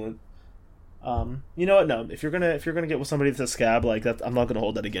equivalent? You know what? No, if you're gonna get with somebody that's a scab, like that, I'm not gonna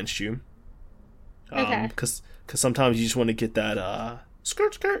hold that against you. Okay. Because sometimes you just want to get that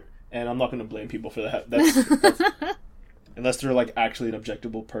skirt, and I'm not gonna blame people for that. That's unless they're like actually an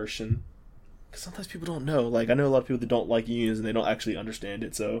objectable person. Because sometimes people don't know. Like, I know a lot of people that don't like unions and they don't actually understand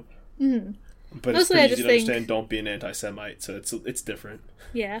it. So, but it's pretty easy to understand. Don't be an anti-Semite. So it's different.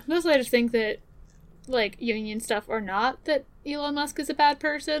 Yeah, mostly I just think that, like, union stuff or not, that Elon Musk is a bad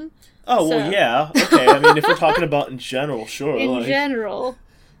person. Oh, so. Well, yeah. Okay, I mean, if we're talking about in general, sure. In general.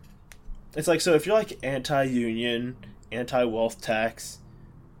 It's like, so if you're, like, anti-union, anti-wealth tax,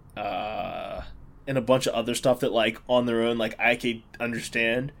 and a bunch of other stuff that, like, on their own, like, I can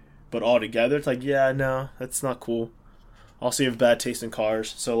understand, but all together, it's like, yeah, no, that's not cool. Also, you have bad taste in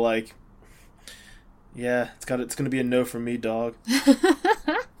cars, so, like, yeah, it's gonna be a no from me, dog.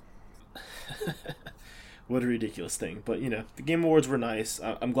 What a ridiculous thing. But, you know, the Game Awards were nice.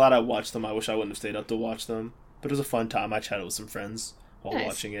 I'm glad I watched them. I wish I wouldn't have stayed up to watch them. But it was a fun time. I chatted with some friends while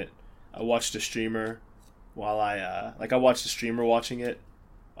watching it. I watched a streamer while I watched a streamer watching it.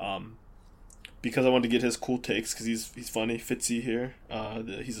 Because I wanted to get his cool takes, because he's funny. Fitzy here.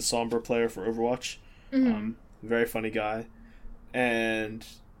 He's a Sombra player for Overwatch. Mm-hmm. Very funny guy. And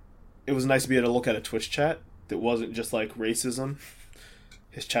it was nice to be able to look at a Twitch chat that wasn't just, like, racism.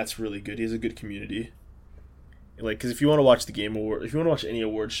 His chat's really good. He has a good community. Like, because if you want to watch the Game Award, if you want to watch any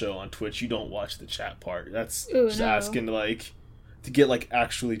award show on Twitch, you don't watch the chat part. That's asking to get, like,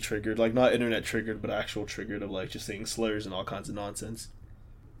 actually triggered. Like, not internet triggered, but actual triggered of, like, just saying slurs and all kinds of nonsense.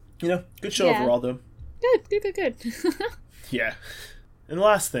 You know, good show overall, though. Good. Yeah. And the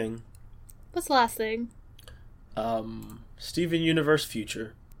last thing. What's the last thing? Steven Universe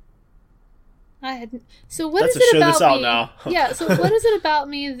Future. So what is it about me? That's a show that's out now. Yeah, so what is it about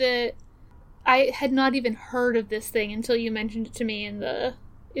me that I had not even heard of this thing until you mentioned it to me in the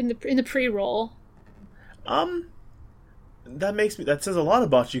pre-roll? That says a lot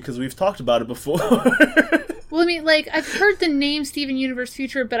about you, because we've talked about it before. Well, I mean, like, I've heard the name Steven Universe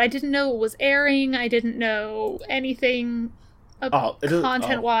Future, but I didn't know it was airing. I didn't know anything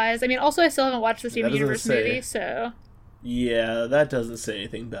content-wise. I mean, also, I still haven't watched the Steven Universe movie, so... Yeah, that doesn't say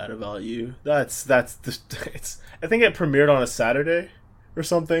anything bad about you. I think it premiered on a Saturday or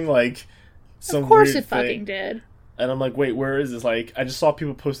something, like, some of course weird it fucking did. And I'm like, wait, where is this? Like, I just saw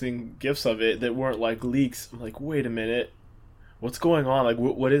people posting GIFs of it that weren't, like, leaks. I'm like, wait a minute. What's going on? Like,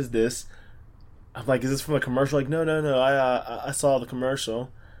 what is this? I'm like, is this from a commercial? Like, no, I saw the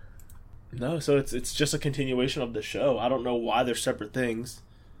commercial. No, so it's just a continuation of the show. I don't know why they're separate things.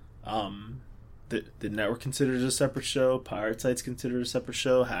 The network considered it a separate show. Pirate Site's considered a separate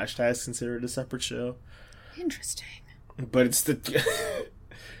show. Hashtag's considered a separate show. Interesting. But it's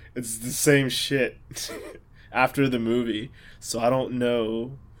it's the same shit after the movie. So I don't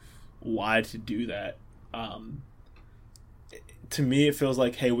know why to do that. To me, it feels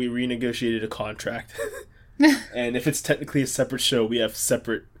like, hey, we renegotiated a contract. And if it's technically a separate show, we have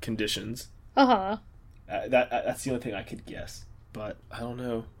separate conditions. Uh-huh. That's the only thing I could guess. But I don't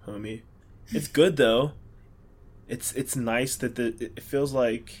know, homie. It's good, though. It's nice that it feels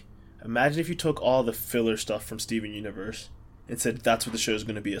like... Imagine if you took all the filler stuff from Steven Universe and said that's what the show is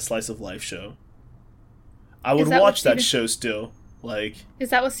going to be, a slice of life show. I would watch that show still. Like,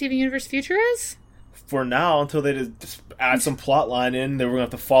 is that what Steven Universe Future is? For now, until they just add some plot line in, then we're going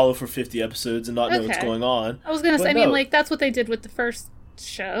to have to follow for 50 episodes and not know what's going on. I was going to say, I mean, like, that's what they did with the first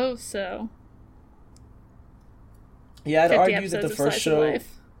show, so... Yeah, I'd argue that the first show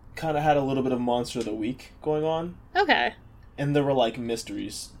kind of had a little bit of Monster of the Week going on. Okay. And there were, like,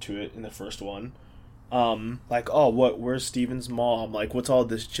 mysteries to it in the first one. Like, oh, where's Steven's mom? Like, what's all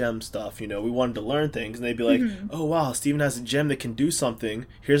this gem stuff? You know, we wanted to learn things. And they'd be like, oh, wow, Steven has a gem that can do something.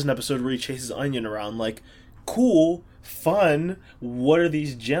 Here's an episode where he chases Onion around. Like, cool, fun. What are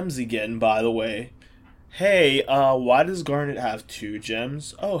these gems again, by the way? Hey, why does Garnet have 2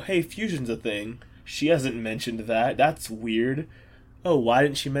 gems? Oh, hey, fusion's a thing. She hasn't mentioned that. That's weird. Oh, why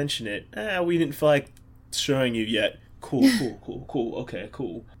didn't she mention it? We didn't feel like showing you yet. Cool. Okay,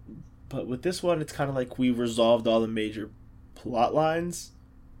 cool. But with this one, it's kind of like we resolved all the major plot lines.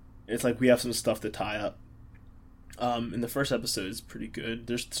 It's like we have some stuff to tie up. And the first episode is pretty good.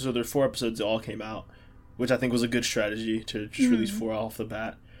 There's 4 episodes that all came out, which I think was a good strategy to just release 4 off the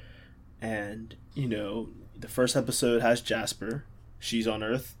bat. And, you know, the first episode has Jasper. She's on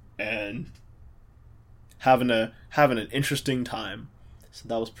Earth and having an interesting time. So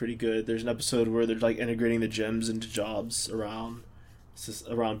that was pretty good. There's an episode where they're like integrating the gems into jobs around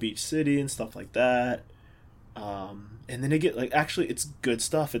Beach City and stuff like that. And then they get like, actually it's good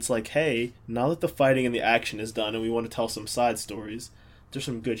stuff. It's like, hey, now that the fighting and the action is done and we want to tell some side stories, there's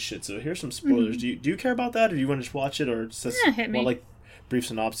some good shit. So here's some spoilers. Do you care about that, or do you want to just watch it, or just hit me. Like brief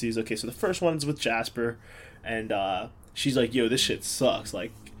synopses? Okay, so the first one's with Jasper, and she's like, yo, this shit sucks.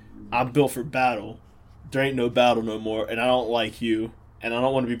 Like, I'm built for battle. There ain't no battle no more, and I don't like you, and I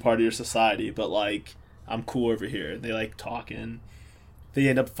don't want to be part of your society, but like, I'm cool over here. They like talking. They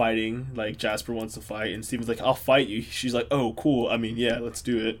end up fighting. Like, Jasper wants to fight, and Steven's like, I'll fight you. She's like, oh, cool. I mean, yeah, let's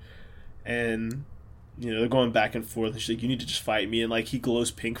do it. And you know, they're going back and forth, and she's like, you need to just fight me, and like he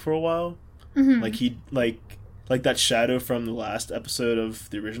glows pink for a while. Mm-hmm. Like he like that shadow from the last episode of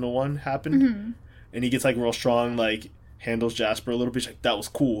the original one happened. Mm-hmm. And he gets like real strong, like handles Jasper a little bit. She's like, that was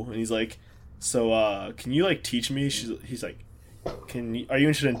cool. And he's like, so can you like teach me? He's like, are you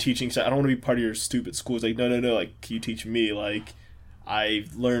interested in teaching? So I don't want to be part of your stupid school. He's like, no, like, can you teach me? Like, I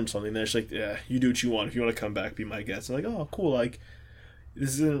learned something there. She's like, yeah, you do what you want. If you want to come back, be my guest. I'm like, oh, cool. Like,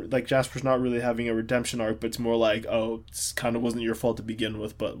 this isn't like Jasper's not really having a redemption arc, but it's more like, oh, it kind of wasn't your fault to begin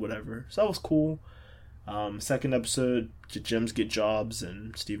with, but whatever. So that was cool. Second episode, gems get jobs,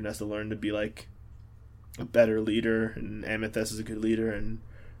 and Steven has to learn to be like a better leader, and Amethyst is a good leader, and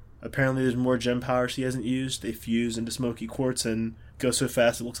apparently there's more gem powers he hasn't used. They fuse into smoky quartz and go so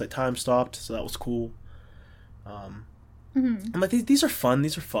fast it looks like time stopped, so that was cool. I'm like, these are fun.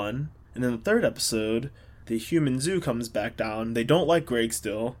 And then the third episode, the human zoo comes back down. They don't like Greg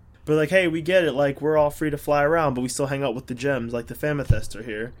still, but like, hey, we get it, like, we're all free to fly around, but we still hang out with the gems, like the Famethysts are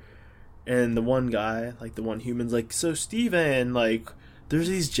here. And the one guy, like the one human's like, so Steven, like, there's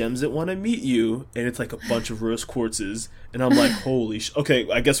these gems that want to meet you, and it's like a bunch of rose quartzes, and I'm like, holy okay,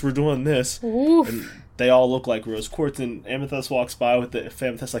 I guess we're doing this. Oof. And they all look like rose quartz, and Amethyst walks by with the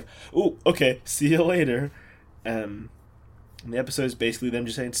Famethyst like, ooh, okay, see you later. And the episode is basically them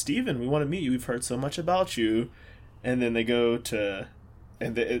just saying, Steven, we want to meet you, we've heard so much about you. And then they go to,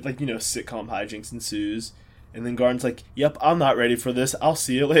 and like, you know, sitcom hijinks ensues. And then Garden's like, yep, I'm not ready for this, I'll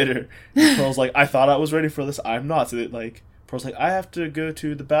see you later. And Pearl's like, I thought I was ready for this, I'm not. So it, like, Pearl's like, I have to go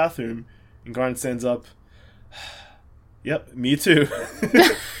to the bathroom. And Garden stands up, yep, me too.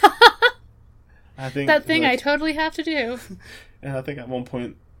 I think that thing, like, I totally have to do. And I think at one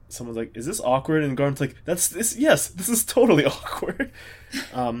point someone's like, is this awkward? And Garden's like, yes, this is totally awkward.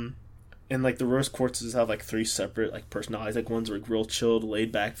 And like the rose quartzes have like 3 separate like personalities. Like one's like real chilled,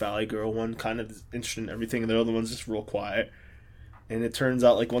 laid back valley girl, one kind of interested in everything, and the other one's just real quiet. And it turns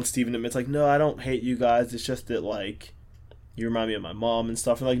out like once Steven admits like, no, I don't hate you guys, it's just that like you remind me of my mom and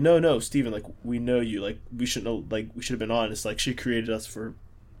stuff. And like, no, Steven, like, we know you, like, we should have been honest, like, she created us for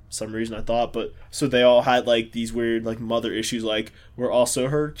some reason, I thought. But so they all had like these weird like mother issues, like we're also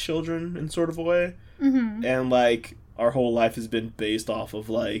her children in sort of a way. And like our whole life has been based off of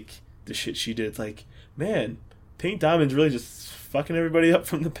like the shit she did. It's like, man, Pink Diamond's really just fucking everybody up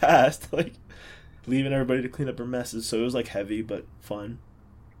from the past, like leaving everybody to clean up her messes. So it was like heavy but fun.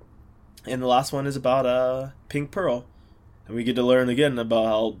 And the last one is about Pink Pearl, and we get to learn again about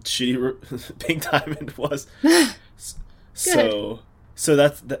how shitty Pink Diamond was. So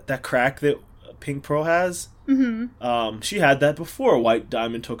that's that crack that Pink Pearl has. She had that before White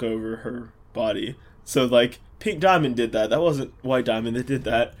Diamond took over her body. So like Pink Diamond did that. That wasn't White Diamond that did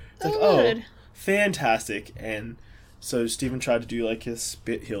that. It's like, oh, fantastic. And so Steven tried to do like his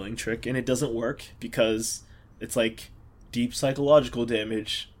spit healing trick, and it doesn't work because it's like deep psychological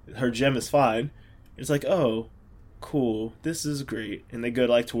damage. Her gem is fine. It's like, oh, cool, this is great. And they go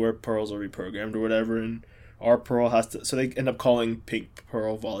like to where pearls are reprogrammed or whatever, and our Pearl has to, so they end up calling Pink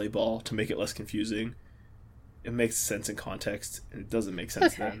Pearl volleyball to make it less confusing. It makes sense in context, and it doesn't make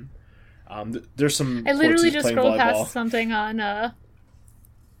sense then. There's some. I literally just scrolled past something on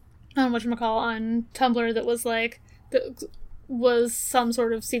whatchamacall on Tumblr that was like that was some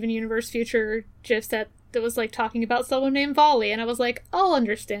sort of Steven Universe future gif that was like talking about someone named Volley, and I was like, I'll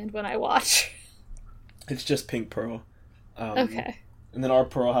understand when I watch. It's just Pink Pearl. Okay. And then our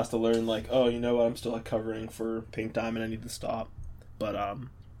Pearl has to learn, like, oh, you know what, I'm still like covering for Pink Diamond, I need to stop. But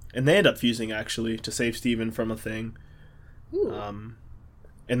and they end up fusing actually to save Steven from a thing. Ooh.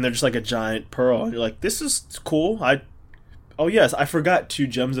 And they're just like a giant pearl. And you're like, this is cool. Oh yes, I forgot 2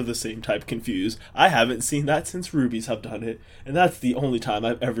 gems of the same type confuse. I haven't seen that since rubies have done it, and that's the only time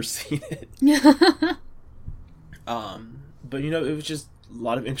I've ever seen it. But you know, it was just a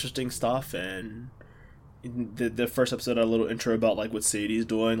lot of interesting stuff. And the first episode had a little intro about like what Sadie's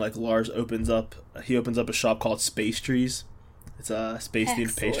doing. Like Lars opens up a shop called Space Trees. It's a space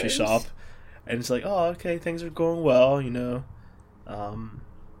themed pastry shop, and it's like, oh, okay, things are going well, you know.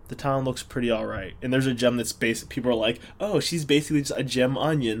 The town looks pretty alright. And there's a gem that's people are like, oh, she's basically just a gem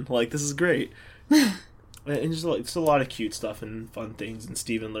onion. Like, this is great. And just a lot of cute stuff and fun things, and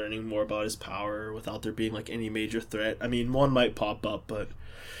Steven learning more about his power without there being like any major threat. I mean, one might pop up, but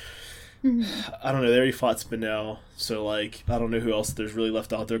I don't know. They already fought Spinel, so like I don't know who else there's really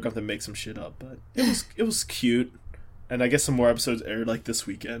left out there. Got to make some shit up, but it was cute. And I guess some more episodes aired like this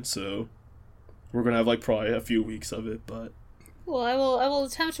weekend, so we're gonna have like probably a few weeks of it. But well, I will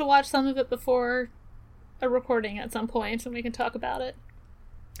attempt to watch some of it before a recording at some point, and we can talk about it.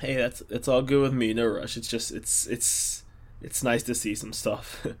 Hey, it's all good with me. No rush. It's just it's nice to see some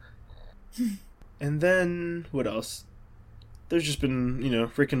stuff. And then, what else? There's just been,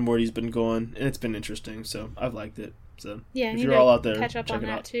 Rick and Morty's been going, and it's been interesting, so I've liked it. So, yeah, if you're all out there, catch up on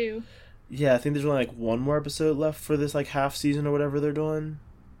that, too. Yeah, I think there's only, one more episode left for this, half season or whatever they're doing.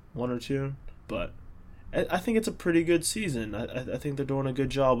 1 or 2. But I think it's a pretty good season. I think they're doing a good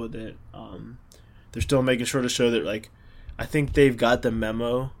job with it. They're still making sure to show that, I think they've got the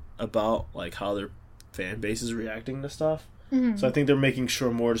memo about, how their fan base is reacting to stuff. Mm-hmm. So I think they're making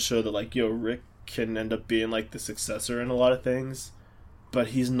sure more to show that, Rick can end up being, the successor in a lot of things. But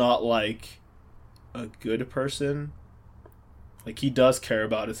he's not, a good person. He does care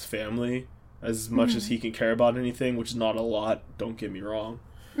about his family as much as he can care about anything, which is not a lot, don't get me wrong.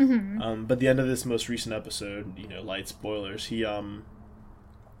 Mm-hmm. But the end of this most recent episode, light spoilers, he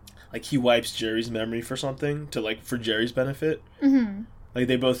wipes Jerry's memory for something for Jerry's benefit. Mm-hmm.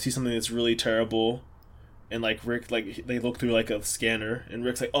 They both see something that's really terrible, and Rick, they look through a scanner, and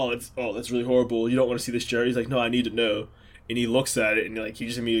Rick's that's really horrible. You don't want to see this, Jerry. He's no, I need to know. And he looks at it, and he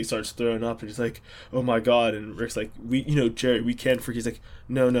just immediately starts throwing up, and he's oh my god. And Rick's Jerry, we can't forget. He's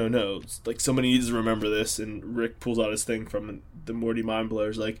no. It's somebody needs to remember this. And Rick pulls out his thing from the Morty mind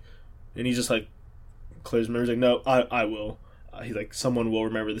blowers, and he just clears memory. He's no, I will. He's someone will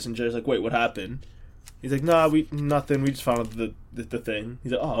remember this. And Jerry's wait, what happened? He's nah, nothing. We just found the thing.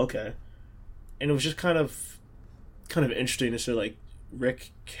 He's oh, okay. And it was just kind of interesting to show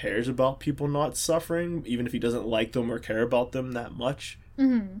Rick cares about people not suffering, even if he doesn't like them or care about them that much.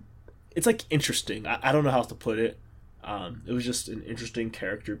 Mm-hmm. It's interesting. I don't know how else to put it. It was just an interesting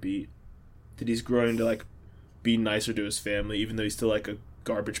character beat that he's growing to be nicer to his family, even though he's still a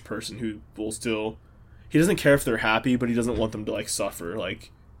garbage person who will still. He doesn't care if they're happy, but he doesn't want them to suffer.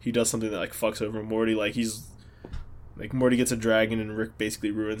 He does something that fucks over Morty. He's Morty gets a dragon and Rick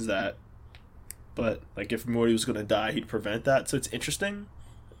basically ruins that. But if Morty was gonna die, he'd prevent that. So it's interesting.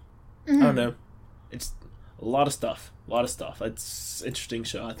 Mm-hmm. I don't know. It's a lot of stuff. It's an interesting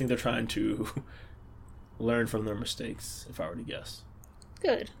show. I think they're trying to learn from their mistakes, if I were to guess.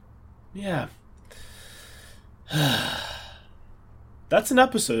 Good. Yeah. That's an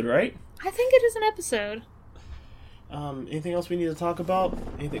episode, right? I think it is an episode. Anything else we need to talk about?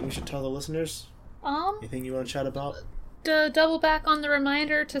 Anything we should tell the listeners? Anything you want to chat about? To double back on the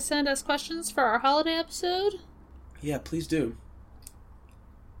reminder to send us questions for our holiday episode? Yeah, please do.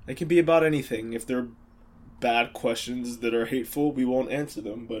 It can be about anything. If they're bad questions that are hateful, we won't answer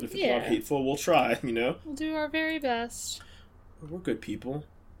them. But if it's not hateful, we'll try, We'll do our very best. We're good people,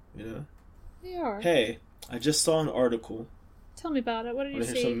 We are. Hey, I just saw an article. Tell me about it. What did you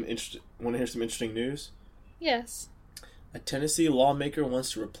see? Want to hear some interesting news? Yes. A Tennessee lawmaker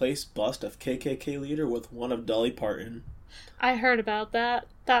wants to replace bust of KKK leader with one of Dolly Parton. I heard about that.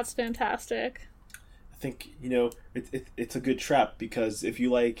 That's fantastic. I think, it's a good trap, because if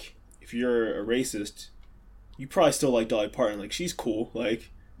you're a racist, you probably still like Dolly Parton. She's cool.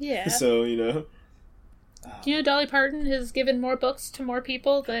 Yeah. So, Do you know Dolly Parton has given more books to more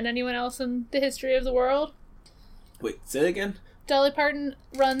people than anyone else in the history of the world? Wait, say it again? Dolly Parton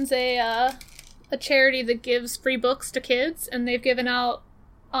runs a charity that gives free books to kids, and they've given out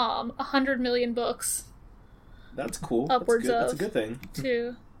 100 million books. That's cool. Upwards That's a good thing.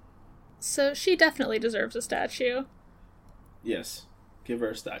 Too. So she definitely deserves a statue. Yes, give her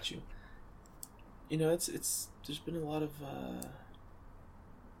a statue. It's there's been a lot of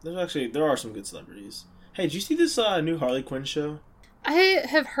there are some good celebrities. Hey, did you see this new Harley Quinn show? I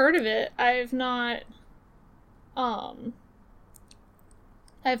have heard of it. I've not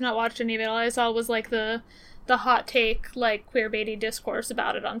watched any of it. All I saw was the hot take, queerbaiting discourse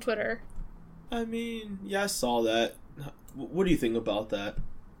about it on Twitter. I mean, yeah, I saw that. What do you think about that?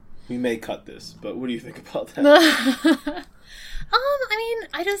 We may cut this, but what do you think about that?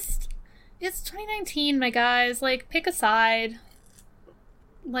 It's 2019, my guys. Pick a side.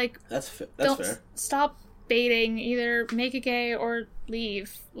 That's fair. Stop baiting. Either make it gay or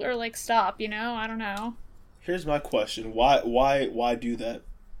leave, or stop. I don't know. Here's my question: Why do that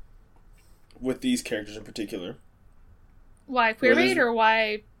with these characters in particular? Why queerbait, or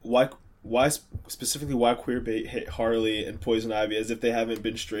why? Why specifically? Why queerbait hit Harley and Poison Ivy as if they haven't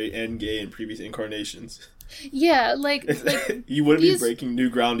been straight and gay in previous incarnations? Yeah, you wouldn't be breaking new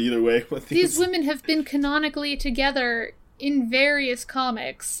ground either way with these women have been canonically together in various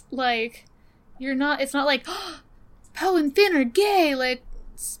comics. You're not. It's not Poe and Finn are gay.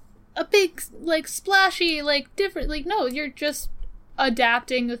 A big splashy different. No, you're just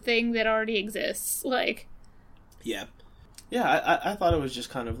adapting a thing that already exists. Yeah. I thought it was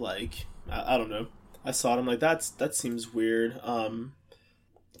just kind of I don't know. I saw it. I'm that seems weird.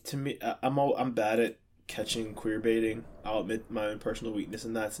 To me, I'm bad at catching queer baiting. I'll admit my own personal weakness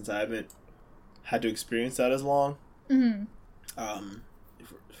in that, since I haven't had to experience that as long. Mm-hmm.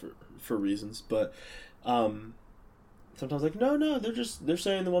 For reasons, but sometimes like no, they're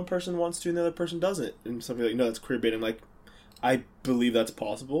saying the one person wants to and the other person doesn't, and something like no, that's queer baiting. Like, I believe that's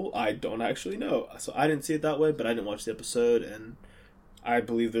possible. I don't actually know, so I didn't see it that way, but I didn't watch the episode, and I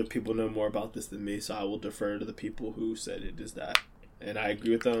believe that people know more about this than me, so I will defer to the people who said it is that, and I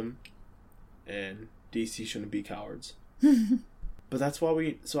agree with them. And DC shouldn't be cowards. But that's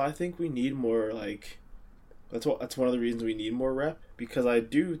why I think we need more, like, that's one of the reasons we need more rep, because I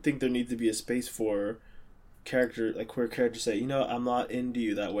do think there needs to be a space for queer characters say, I'm not into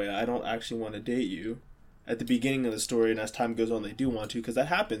you that way. I don't actually want to date you. At the beginning of the story, and as time goes on, they do want to, because that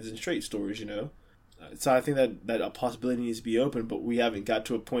happens in straight stories, So I think that a possibility needs to be open, but we haven't got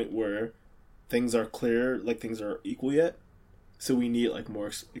to a point where things are clear, like things are equal yet. So we need like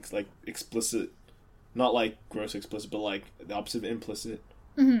more explicit, not like gross explicit, but like the opposite of implicit.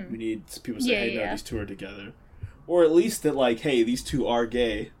 Mm-hmm. We need people to say, no, these two are together. Or at least that, like, hey, these two are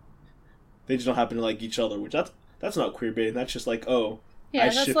gay. They just don't happen to like each other, which that's not queer baiting. That's just like, I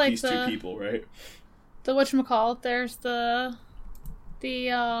ship like these two people, right? The whatchamacallit, there's the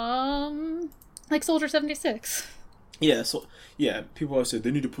like Soldier 76. Yeah, so people always say they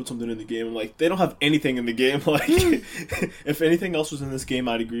need to put something in the game. I'm like, they don't have anything in the game. Like, if anything else was in this game,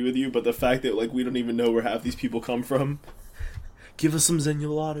 I'd agree with you. But the fact that like we don't even know where half these people come from, give us some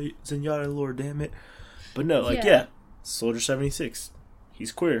Zenyatta lore, damn it. But no, like Soldier 76,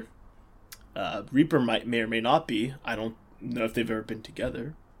 he's queer. Reaper may or may not be. I don't know if they've ever been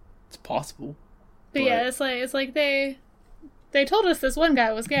together. It's possible. But yeah, it's like they told us this one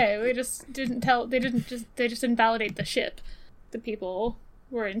guy was gay. We just didn't tell. They just didn't validate the ship that people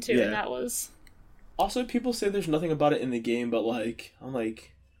were into, and that was. Also, people say there's nothing about it in the game, but like I'm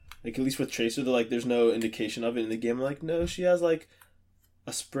like at least with Tracer, they're like there's no indication of it in the game. I'm like, no, she has like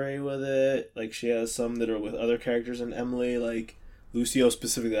a spray with it. Like she has some that are with other characters in Emily. Like Lucio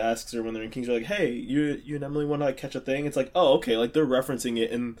specifically asks her when they're in Kings, like, hey, you and Emily want to like catch a thing? It's like, oh, okay, like they're referencing it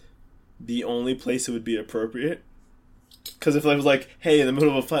in the only place it would be appropriate. Because if I was like, hey, in the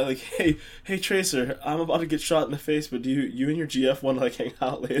middle of a fight, like, hey, Tracer, I'm about to get shot in the face, but do you and your GF want to like hang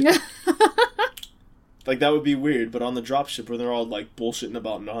out later? Like that would be weird. But on the dropship where they're all like bullshitting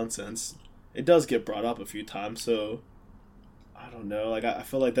about nonsense, it does get brought up a few times. So I don't know. Like I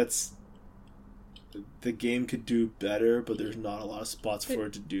feel like that's the game could do better, but there's not a lot of spots for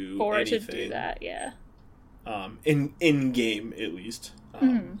it to do anything. To do that, yeah. In game at least.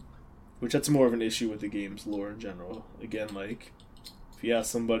 Which that's more of an issue with the game's lore in general. Again, like, if you ask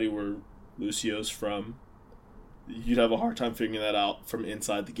somebody where Lucio's from, you'd have a hard time figuring that out from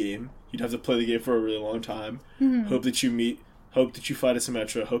inside the game. You'd have to play the game for a really long time. Mm-hmm. Hope that you fight a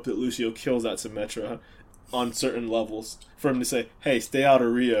Symmetra, hope that Lucio kills that Symmetra on certain levels for him to say, hey, stay out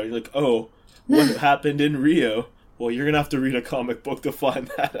of Rio. You're like, oh, what happened in Rio? Well, you're going to have to read a comic book to find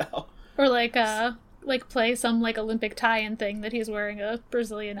that out. Or like play some like Olympic tie-in thing that he's wearing a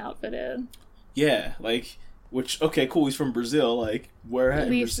Brazilian outfit in. Yeah, like, which, okay, cool, he's from Brazil, like, where at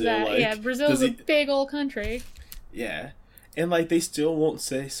Brazil? Like, yeah, Brazil's a big old country. Yeah. And, like, they still won't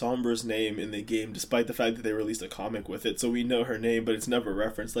say Sombra's name in the game, despite the fact that they released a comic with it, so we know her name, but it's never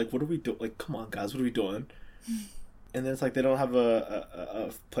referenced. Like, what are we doing? Like, come on, guys, what are we doing? And then it's like, they don't have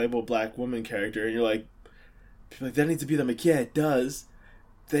a playable black woman character, and you're like, people are like, that needs to be them. Like, yeah, it does.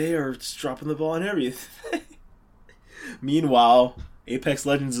 They are just dropping the ball on everything. Meanwhile, Apex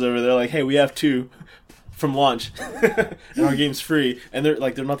Legends is over there like, hey, we have 2 from launch. And our game's free. And they're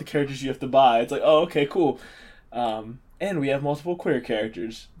not the characters you have to buy. It's like, oh, okay, cool. And we have multiple queer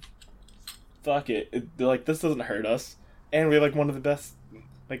characters. Fuck it. They're like, this doesn't hurt us. And we have like one of the best,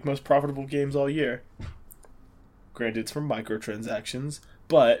 like most profitable games all year. Granted, it's from microtransactions,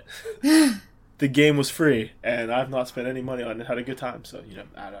 but the game was free, and I've not spent any money on it. Had a good time, so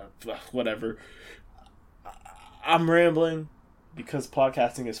whatever. I'm rambling because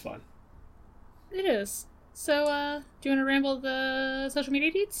podcasting is fun. It is. So, do you want to ramble the social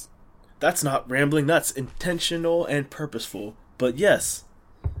media deeds? That's not rambling. That's intentional and purposeful. But yes,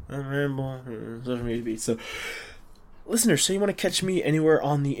 I'm rambling social media deeds. So, listeners, so you want to catch me anywhere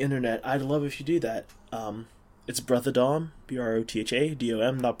on the internet? I'd love if you do that. It's Brother Dom,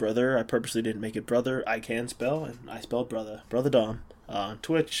 BROTHADOM, not brother. I purposely didn't make it brother. I can spell, and I spelled brother. Brother Dom.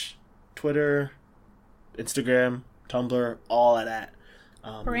 Twitch, Twitter, Instagram, Tumblr, all of that.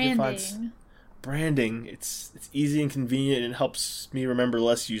 Branding. It's easy and convenient, and it helps me remember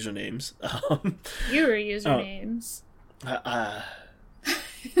less usernames. Fewer usernames.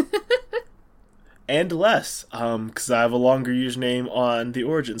 And less, because I have a longer username on the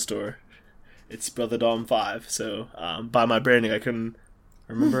Origin store. It's Brother Dom 5, so by my branding I couldn't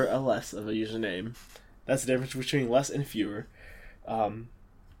Remember a less of a username. That's the difference between less and fewer.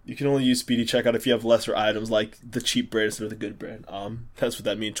 You can only use speedy checkout if you have lesser items, like the cheap bread instead of the good bread. That's what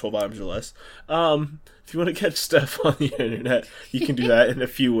that means, 12 items or less. If you want to catch Steph on the internet, you can do that in a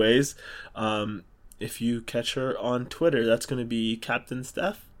few ways. If you catch her on Twitter, that's going to be Captain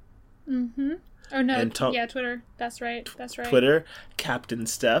Steph. Mm-hmm. Oh, no. Yeah, Twitter. That's right. Twitter, Captain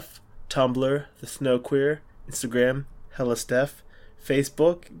Steph. Tumblr, The Snow Queer. Instagram, Hella Steph.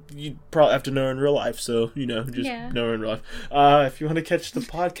 Facebook, you probably have to know her in real life, so, just know her in real life. If you want to catch the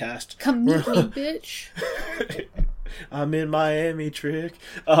podcast... Come meet me, bitch. I'm in Miami, trick.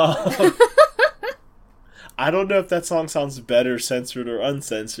 I don't know if that song sounds better censored or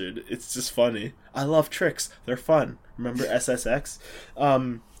uncensored. It's just funny. I love tricks. They're fun. Remember SSX?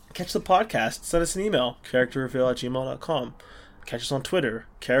 Catch the podcast. Send us an email, characterreveal@gmail.com. Catch us on Twitter,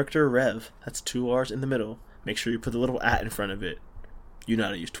 characterrev. That's 2 R's in the middle. Make sure you put the little @ in front of it. You know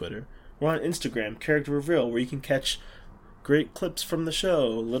how to use Twitter. We're on Instagram, Character Reveal, where you can catch great clips from the show,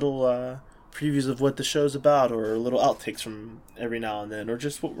 little previews of what the show's about, or little outtakes from every now and then, or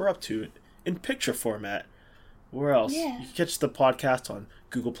just what we're up to in picture format. Where else? Yeah. You can catch the podcast on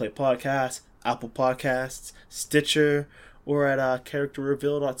Google Play Podcasts, Apple Podcasts, Stitcher, or at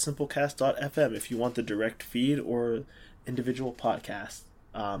characterreveal.simplecast.fm if you want the direct feed or individual podcasts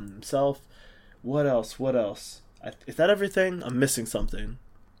themselves. What else? Is that everything? I'm missing something.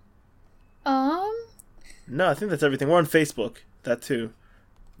 No, I think that's everything. We're on Facebook. That too.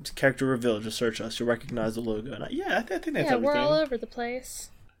 It's Character Reveal. Just search us. You'll recognize the logo. And I think that's everything. Yeah, we're all over the place.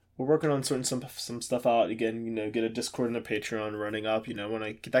 We're working on sorting some stuff out. Again, get a Discord and a Patreon running up. When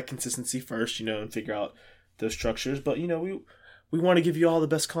I get that consistency first, and figure out those structures. But, we want to give you all the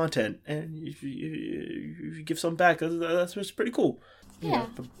best content. And if you give some back, that's pretty cool. Yeah.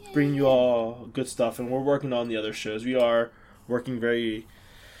 Bringing you all good stuff, and we're working on the other shows. We are working very,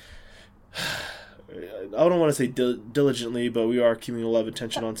 I don't want to say diligently, but we are keeping a lot of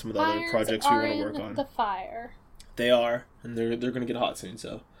attention on some of the other projects we want to work on. The fire. They are, and they're going to get hot soon.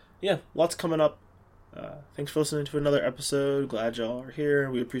 So, yeah, lots coming up. Thanks for listening to another episode. Glad y'all are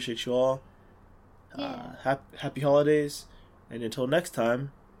here. We appreciate you all. Yeah. Happy holidays, and until next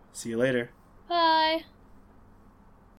time, see you later. Bye.